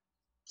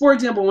 for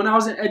example, when I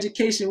was in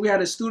education, we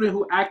had a student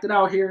who acted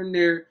out here and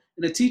there,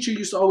 and the teacher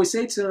used to always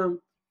say to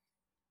him,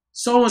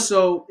 so and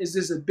so, is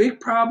this a big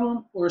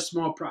problem or a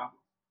small problem?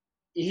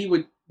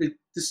 And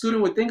the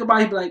student would think about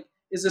it, he'd be like,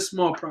 it's a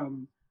small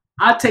problem.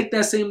 I take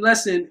that same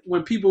lesson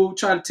when people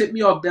try to tip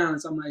me off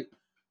balance. I'm like,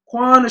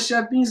 Quan or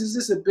Chef Beans, is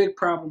this a big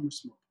problem or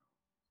small?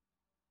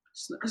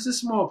 It's a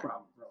small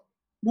problem, bro.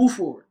 Move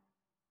forward.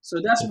 So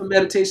that's Move what forward.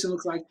 meditation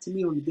looks like to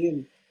me on the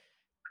daily.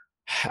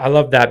 I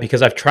love that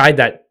because I've tried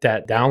that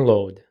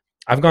download.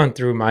 I've gone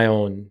through my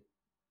own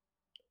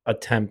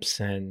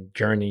attempts and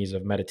journeys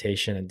of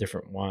meditation and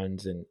different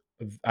ones, and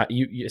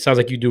it sounds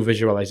like you do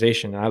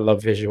visualization, and I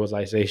love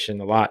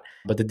visualization a lot.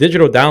 But the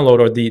digital download,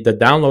 or the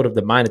download of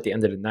the mind at the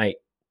end of the night,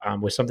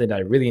 was something that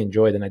I really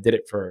enjoyed, and I did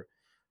it for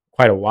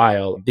quite a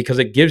while because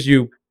it gives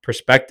you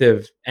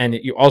perspective, and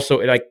you also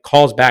it like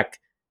calls back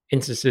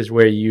instances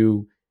where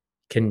you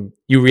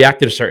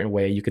reacted a certain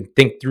way. You can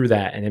think through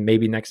that, and then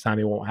maybe next time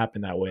it won't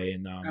happen that way,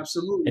 and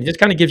Absolutely. just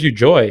kind of gives you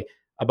joy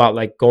about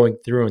like going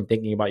through and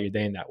thinking about your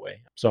day in that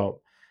way.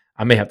 So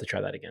I may have to try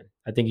that again.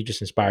 I think you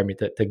just inspired me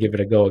to give it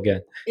a go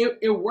again.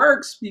 It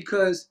works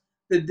because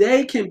the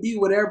day can be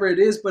whatever it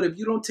is, but if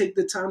you don't take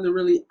the time to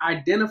really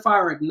identify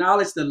or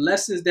acknowledge the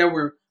lessons that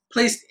were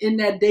placed in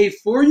that day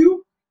for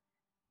you,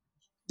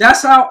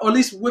 that's how, or at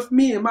least with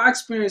me in my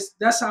experience,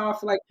 that's how I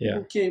feel like Yeah.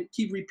 people can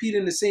keep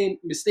repeating the same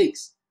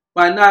mistakes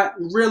by not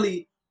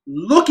really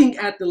looking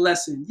at the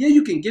lesson. Yeah,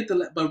 you can get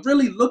but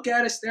really look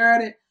at it, stare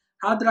at it.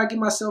 How did I get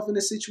myself in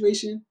this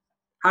situation?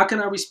 How can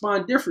I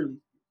respond differently?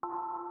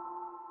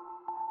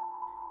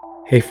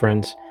 Hey,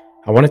 friends.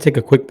 I want to take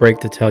a quick break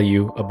to tell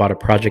you about a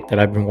project that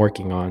I've been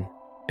working on,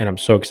 and I'm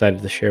so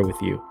excited to share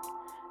with you.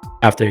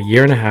 After a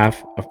year and a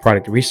half of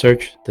product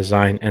research,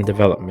 design, and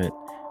development,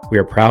 we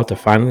are proud to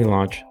finally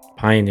launch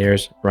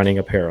Pioneers Running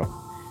Apparel,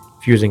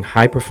 fusing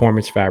high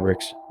performance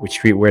fabrics with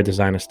streetwear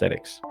design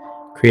aesthetics,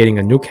 creating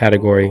a new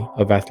category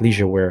of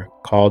athleisure wear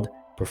called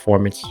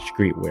Performance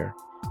Streetwear.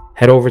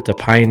 Head over to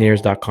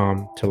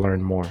pioneers.com to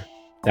learn more.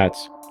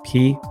 That's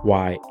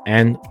pynrs.com.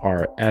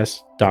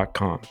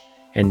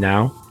 And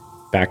now,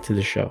 back to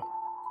the show.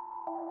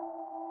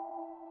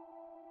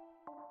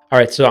 All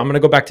right, so I'm going to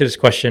go back to this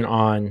question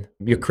on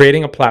you're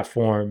creating a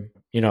platform,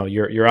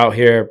 you're out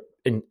here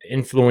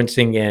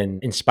influencing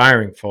and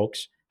inspiring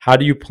folks. How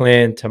do you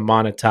plan to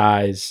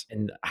monetize,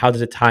 and how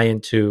does it tie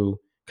into,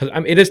 cuz I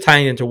mean it is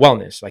tying into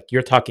wellness. Like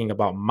you're talking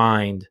about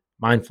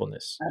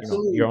mindfulness, your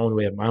Absolutely. own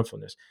way of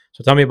mindfulness.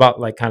 So tell me about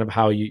like kind of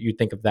how you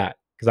think of that,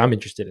 cuz I'm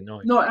interested in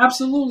knowing. No,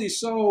 absolutely.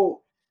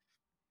 So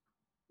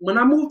when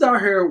I moved out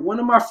here, one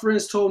of my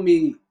friends told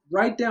me,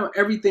 write down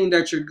everything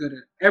that you're good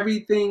at,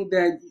 everything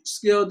that you're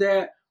skilled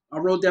at. I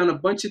wrote down a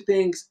bunch of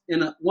things,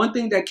 and one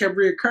thing that kept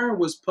reoccurring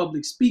was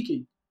public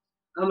speaking.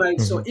 I'm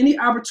like, so Mhm. any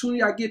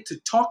opportunity I get to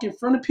talk in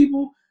front of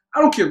people, I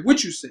don't care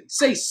what you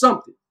say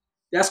something.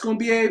 That's going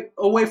to be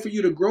a way for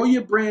you to grow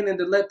your brand and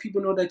to let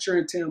people know that you're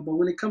in town. But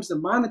when it comes to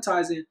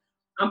monetizing,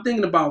 I'm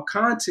thinking about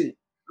content.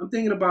 I'm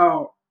thinking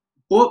about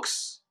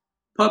books,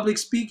 public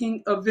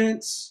speaking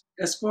events,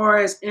 as far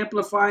as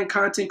amplifying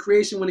content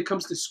creation when it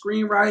comes to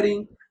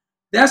screenwriting.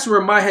 That's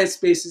where my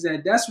headspace is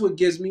at. That's what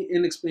gives me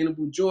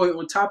inexplainable joy.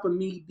 On top of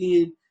me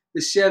being the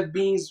Chef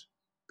Beans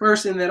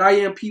person that I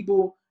am,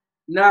 people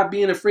not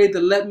being afraid to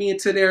let me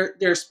into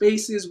their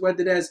spaces,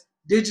 whether that's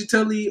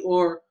digitally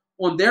or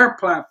on their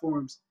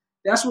platforms.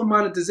 That's where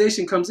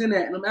monetization comes in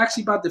at. And I'm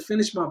actually about to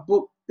finish my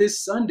book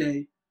this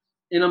Sunday,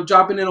 and I'm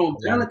dropping it on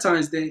Wow.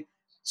 Valentine's Day.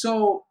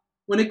 So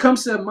when it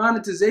comes to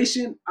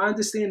monetization, I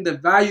understand the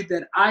value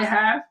that I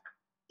have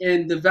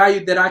and the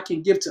value that I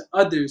can give to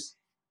others.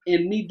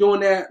 And me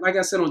doing that, like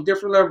I said, on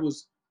different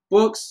levels: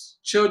 books,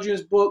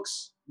 children's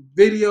books,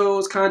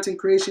 videos, content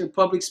creation,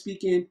 public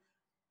speaking,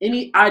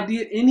 any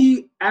idea,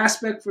 any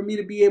aspect for me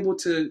to be able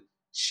to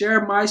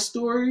share my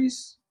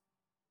stories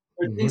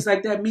or Mhm. things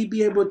like that, me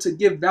be able to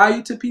give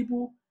value to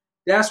people,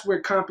 that's where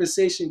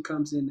compensation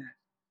comes in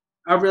at.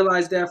 I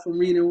realized that from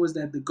reading was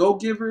that the go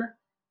giver,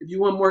 if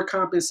you want more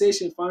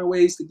compensation, find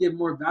ways to give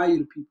more value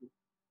to people.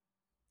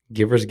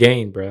 Givers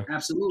gain, bro.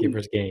 Absolutely.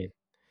 Givers gain.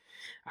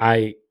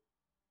 I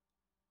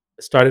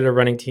started a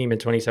running team in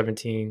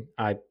 2017.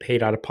 I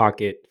paid out of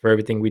pocket for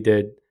everything we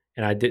did,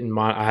 and I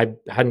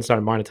hadn't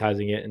started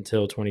monetizing it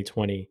until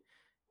 2020,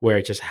 where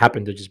it just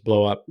happened to just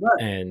blow up. Right,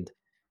 And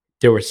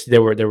there were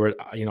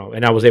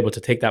and I was able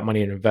to take that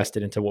money and invest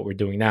it into what we're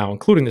doing now,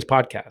 including this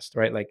podcast,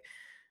 right? Like,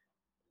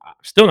 I'm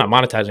still not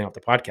monetizing off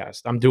the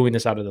podcast. I'm doing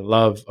this out of the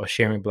love of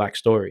sharing Black right,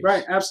 stories.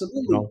 You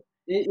absolutely. know,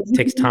 And if it you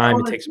takes do that time,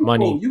 it on a takes tenfold,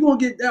 money. you're gonna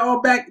get that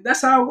all back.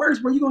 That's how it works,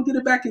 bro. You're gonna get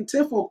it back in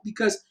tenfold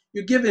because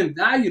you're giving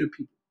value to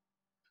people.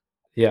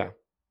 Yeah,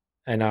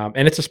 and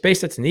it's a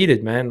space that's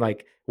needed, man.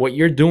 Like what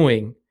you're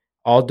doing,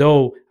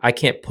 although I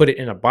can't put it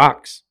in a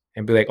box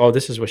and be like, "Oh,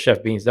 this is what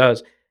Chef Beans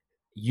does."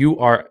 You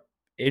are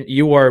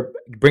you are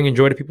bringing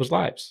joy to people's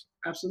lives,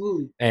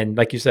 Absolutely. and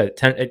like you said,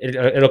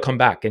 it'll come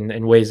back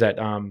in ways that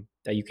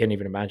that you can't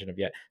even imagine of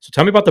yet. So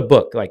tell me about the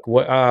book. Like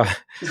what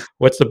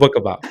what's the book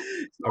about?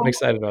 I'm So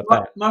excited about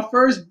my, that. my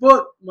first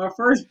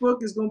book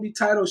is gonna be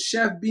titled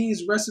Chef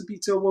Bean's Recipe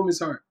to a Woman's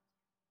Heart.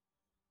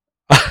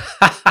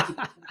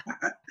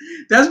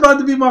 That's about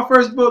to be my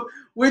first book,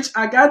 which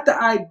I got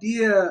the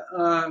idea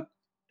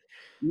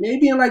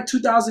maybe in like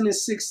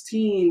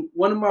 2016.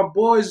 One of my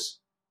boys,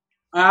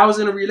 I was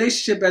in a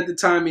relationship at the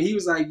time, and he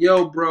was like,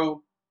 "Yo,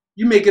 bro,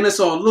 you making us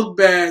all look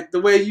bad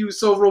the way you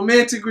so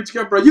romantic with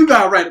your bro. You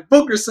gotta write a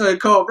book or something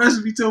called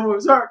Recipe to a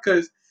Woman's Heart."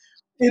 Because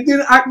and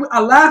then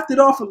I laughed it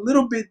off a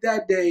little bit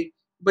that day,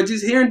 but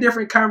just hearing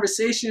different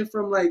conversation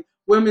from like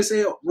women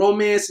say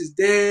romance is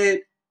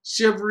dead,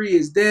 chivalry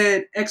is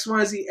dead,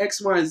 XYZ,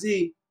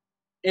 XYZ,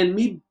 and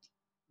me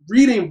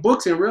reading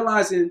books and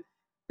realizing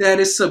that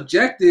it's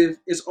subjective,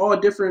 it's all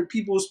different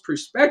people's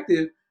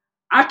perspective.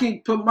 I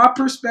can put my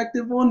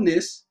perspective on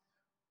this,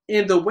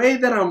 and the way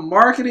that I'm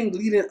marketing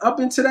leading up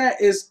into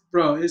that is,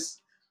 bro,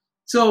 it's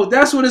so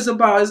that's what it's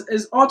about.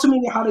 It's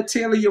ultimately how to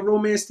tailor your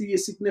romance to your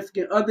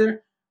significant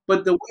other.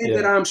 But the way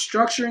that Yeah, I'm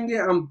structuring it,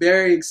 I'm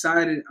very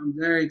excited. I'm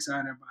very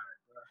excited about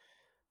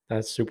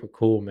that's super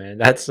cool, man.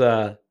 That's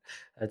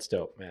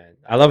dope, man.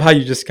 I love how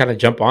you just kind of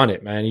jump on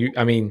it, man.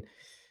 I mean,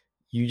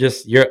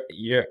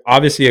 you're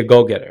obviously a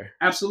go getter,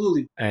 it.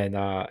 Absolutely.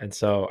 and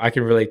so I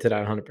can relate to that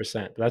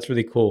 100%. But that's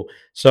really cool.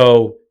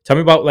 So tell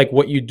me about like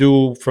what you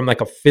do from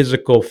like a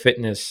physical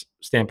fitness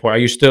standpoint. Are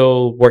you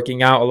still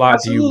working out a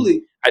lot? Do you?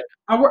 Absolutely. I,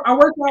 I work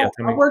yeah, out.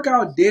 tell I me. work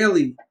out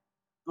daily.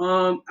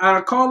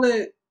 I call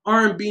it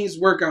R&B's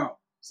workout.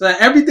 So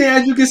everything,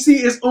 as you can see,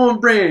 is on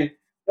brand.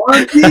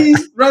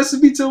 R&B's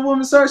Recipe to a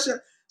Woman's Heart.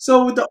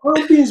 So with the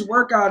R&B's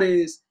workout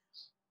is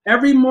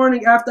every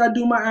morning after I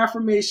do my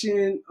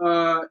affirmation,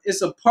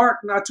 it's a park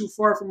not too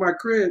far from my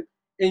crib,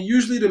 and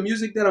usually the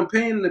music that I'm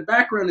playing in the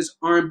background is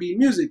R&B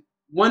music.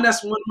 One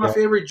that's one of my Yeah,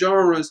 favorite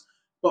genres,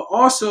 but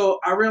also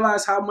I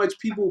realize how much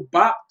people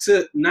bop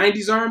to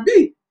 '90s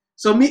R&B.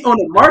 So me on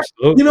the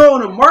absolutely.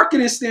 on a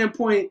marketing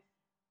standpoint,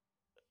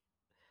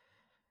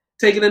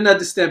 taking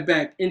another step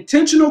back.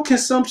 Intentional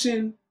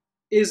consumption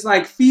is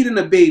like feeding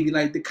a baby.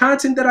 Like the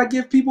content that I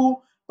give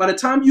people, by the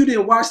time you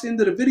didn't watch the end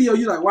of the video,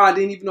 you're like, wow, I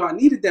didn't even know I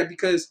needed that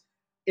because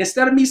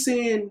instead of me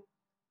saying,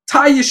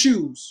 tie your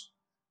shoes,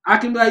 I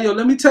can be like, yo,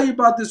 let me tell you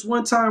about this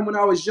one time when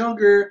I was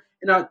younger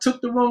and I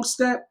took the wrong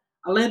step.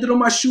 I landed on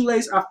my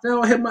shoelace. I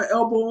fell, hit my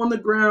elbow on the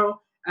ground.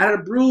 I had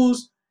a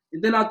bruise.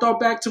 And then I thought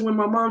back to when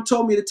my mom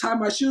told me to tie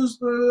my shoes.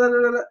 Blah, blah,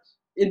 blah, blah.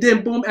 And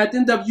then, boom, at the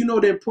end of,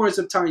 the importance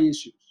of tying your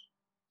shoes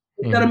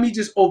instead of Mhm. me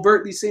just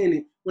overtly saying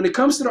it. When it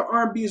comes to the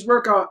R&B's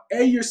workout,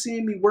 you're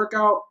seeing me work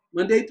out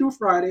Monday through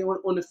Friday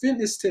on the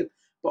fitness tip,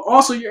 but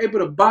also you're able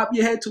to bop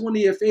your head to one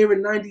of your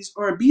favorite '90s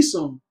R&B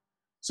songs.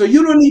 So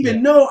you don't Yeah,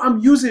 even know I'm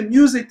using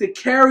music to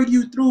carry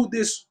you through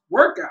this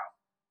workout,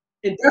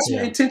 and that's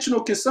what yeah.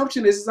 intentional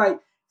consumption is. It's like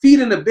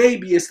feeding a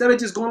baby instead of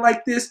just going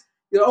like this.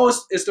 Oh,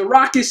 it's the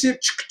rocket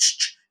ship.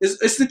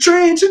 It's the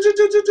train.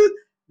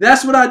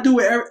 That's what I do.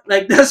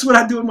 Like that's what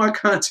I do with my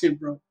content,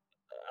 bro.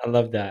 I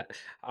love that.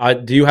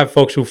 Do you have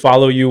folks who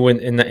follow you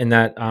in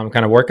that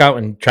kind of workout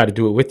and try to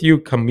do it with you?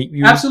 Come meet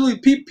you. Absolutely.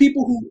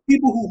 People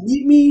who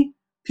meet me,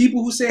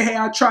 people who say, "Hey,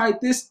 I tried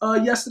this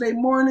yesterday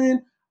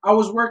morning. I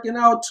was working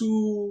out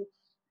to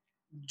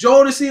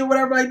Jodeci or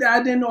whatever like that.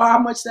 I didn't know how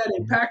much that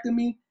Mhm, impacted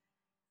me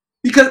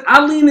because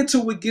I lean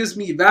into what gives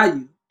me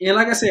value. And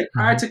like I said,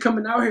 prior mhm, to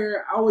coming out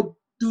here, I would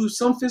do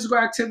some physical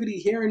activity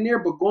here and there,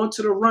 but going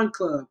to the run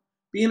club,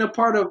 being a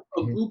part of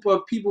a Mhm. group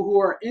of people who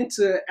are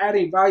into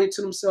adding value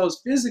to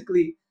themselves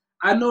physically,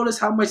 I notice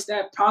how much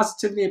that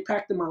positively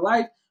impacted my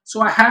life. So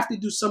I have to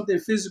do something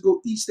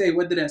physical each day,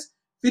 whether that's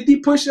 50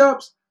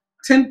 push-ups,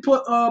 10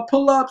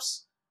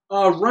 pull-ups,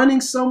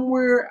 running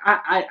somewhere.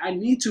 I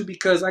need to,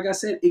 because, like I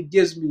said, it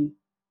gives me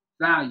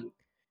value.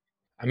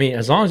 I mean,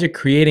 as long as you're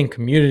creating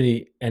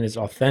community and it's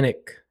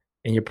authentic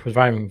and you're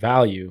providing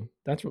value,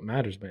 that's what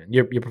matters, man.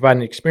 You're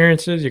providing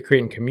experiences, you're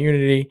creating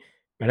community,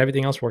 and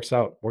everything else works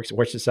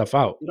itself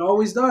out. It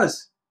always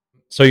does.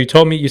 So you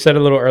told me you said a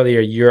little earlier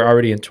you're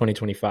already in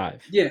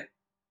 2025. Yeah.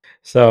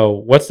 So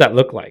what's that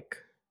look like?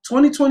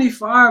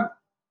 2025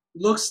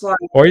 looks like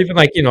Or even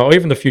like, or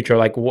even the future,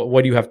 like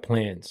what do you have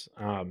plans?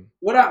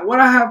 what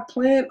I have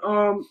planned.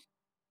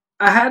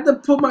 I had to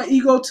put my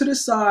ego to the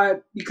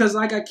side because,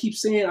 like I keep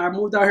saying, I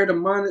moved out here to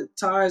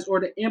monetize or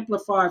to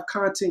amplify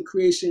content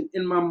creation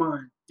in my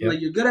mind. Yep.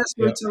 Like, you're good at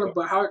Yep. storytelling,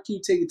 but how can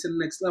you take it to the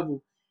next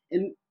level?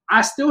 And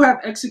I still have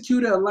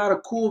executed a lot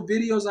of cool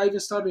videos. I even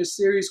started a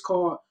series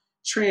called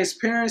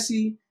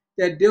Transparency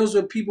that deals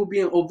with people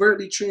being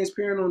overtly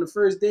transparent on the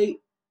first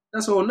date.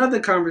 That's a whole nother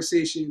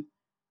conversation.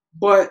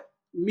 But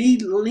me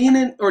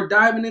leaning or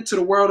diving into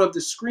the world of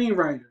the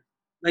screenwriter,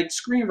 like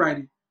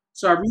screenwriting.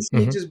 So I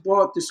recently Mhm. just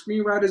bought the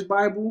Screenwriter's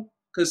Bible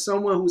because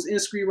someone who's in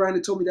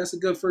screenwriting told me that's a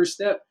good first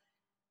step.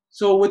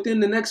 So within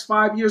the next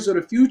 5 years or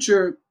the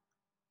future,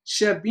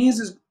 Chef Beans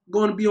is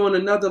going to be on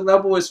another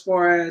level as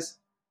far as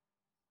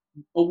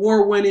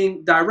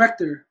award-winning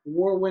director,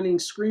 award-winning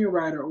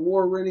screenwriter,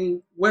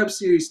 award-winning web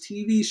series,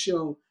 TV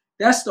show.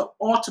 That's the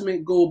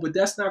ultimate goal, but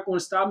that's not going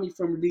to stop me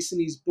from releasing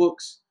these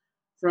books,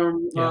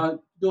 from Yeah.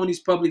 doing these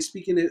public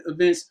speaking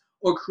events,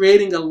 or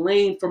creating a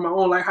lane for my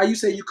own. Like how you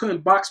say you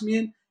couldn't box me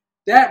in,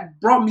 that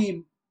brought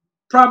me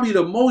probably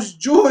the most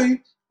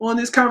joy on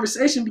this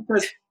conversation,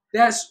 because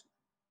that's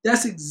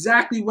that's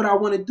exactly what I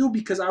want to do,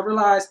 because I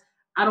realize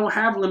I don't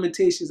have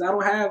limitations. I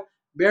don't have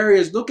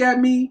barriers. Look at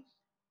me,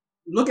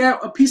 look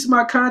at a piece of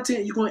my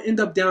content, you're going to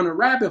end up down a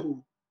rabbit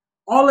hole.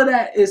 All of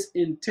that is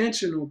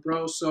intentional,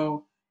 bro.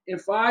 So in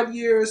 5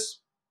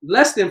 years,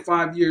 less than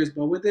 5 years,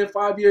 but within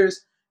 5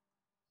 years,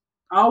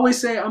 I always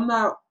say I'm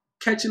not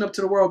catching up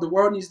to the world. The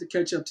world needs to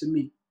catch up to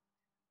me.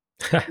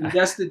 And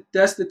that's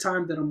the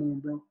time that I'm on,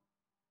 bro.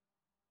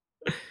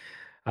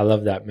 I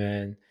love that,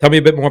 man. Tell me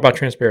a bit more about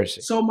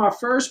transparency. So my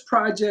first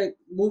project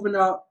moving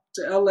out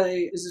to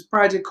LA is this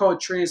project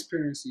called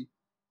Transparency.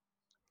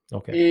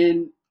 Okay.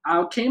 And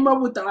I came up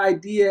with the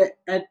idea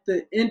at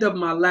the end of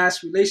my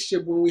last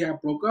relationship when we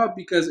had broke up,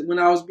 because when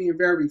I was being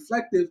very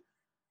reflective,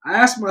 I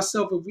asked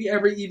myself if we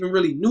ever even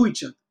really knew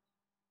each other.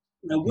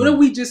 Now, what if Mm.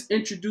 we just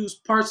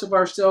introduced parts of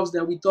ourselves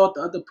that we thought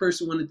the other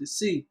person wanted to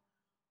see?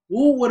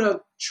 What would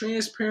a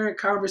transparent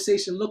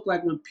conversation look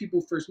like when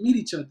people first meet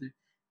each other?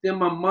 Then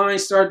my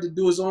mind started to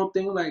do its own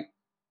thing. Like,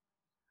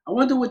 I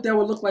wonder what that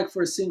would look like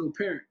for a single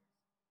parent.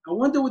 I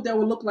wonder what that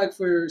would look like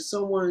for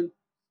someone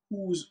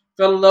who's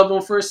fell in love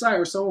on first sight,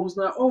 or someone who's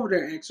not over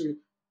their ex, or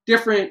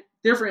different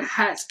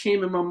hats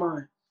came in my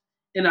mind.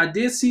 And I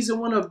did season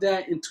one of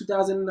that in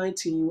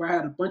 2019, where I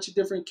had a bunch of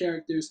different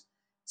characters.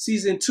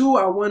 Season two,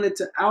 I wanted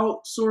to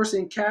outsource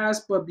and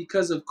cast, but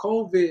because of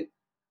COVID,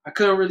 I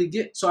couldn't really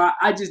get. So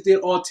I just did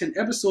all 10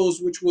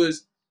 episodes, which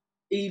was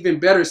even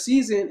better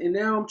season. And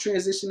now I'm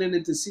transitioning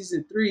into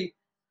season three.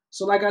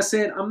 So, like I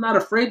said, I'm not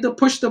afraid to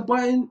push the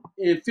button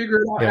and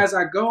figure it out Yeah. as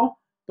I go.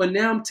 But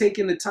now I'm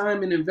taking the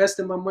time and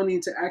investing my money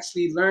into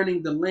actually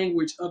learning the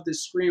language of the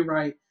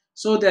screenwrite,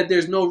 so that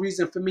there's no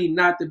reason for me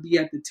not to be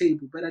at the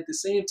table. But at the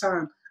same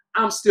time,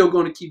 I'm still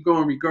going to keep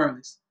going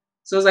regardless.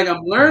 So it's like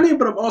I'm Mm. learning,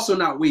 but I'm also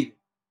not waiting.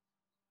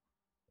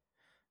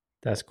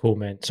 That's cool,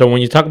 man. So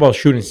when you talk about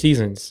shooting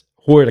seasons,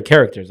 who are the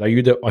characters? Are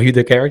you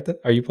the character?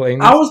 Are you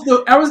playing I this? was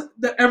the I was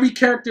the every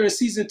character in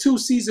season two.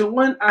 Season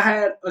one, I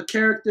had a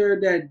character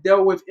that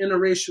dealt with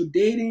interracial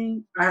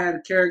dating. I had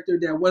a character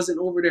that wasn't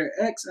over their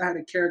ex. I had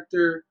a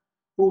character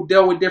who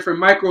dealt with different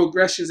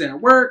microaggressions at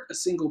work. A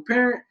single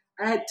parent.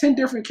 I had 10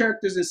 different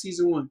characters in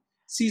season one.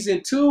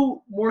 Season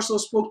two more so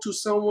spoke to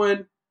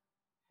someone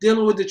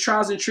dealing with the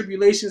trials and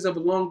tribulations of a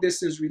long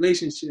distance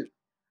relationship.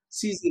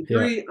 Season Yeah.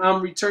 three,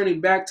 I'm returning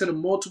back to the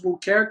multiple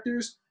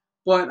characters,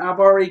 but I've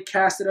already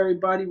casted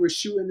everybody. We're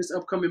shooting this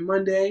upcoming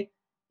Monday,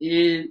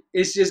 and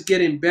it's just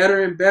getting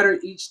better and better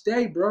each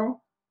day, bro.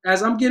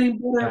 As I'm getting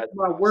better, That's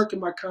my awesome. work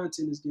and my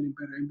content is getting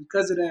better, and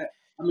because of that,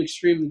 I'm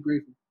extremely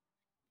grateful.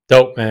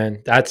 Dope,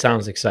 man. That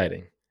sounds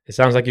exciting. It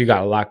sounds like you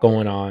got a lot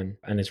going on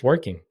and it's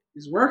working.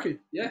 It's working,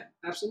 yeah,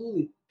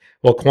 absolutely.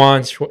 Well,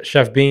 Quan,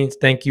 Chef Beans,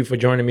 thank you for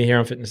joining me here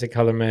on Fitness and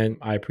Color, man.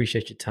 I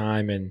appreciate your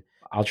time and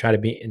I'll try to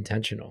be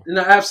intentional.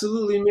 No,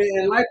 absolutely, man.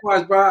 And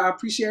likewise, bro. I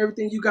appreciate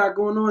everything you got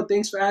going on.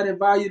 Thanks for adding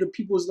value to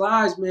people's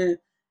lives, man.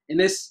 And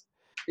it's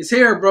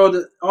here,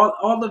 bro.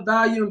 All the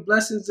value and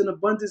blessings and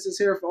abundance is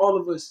here for all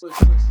of us.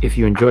 If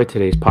you enjoyed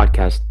today's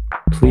podcast,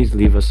 please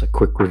leave us a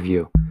quick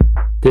review.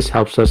 This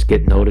helps us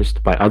get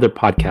noticed by other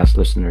podcast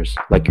listeners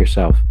like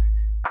yourself.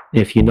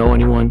 And if you know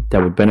anyone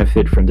that would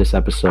benefit from this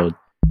episode,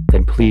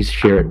 then please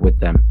share it with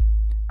them.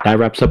 That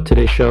wraps up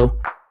today's show.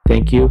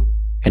 Thank you,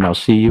 and I'll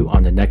see you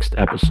on the next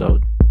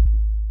episode.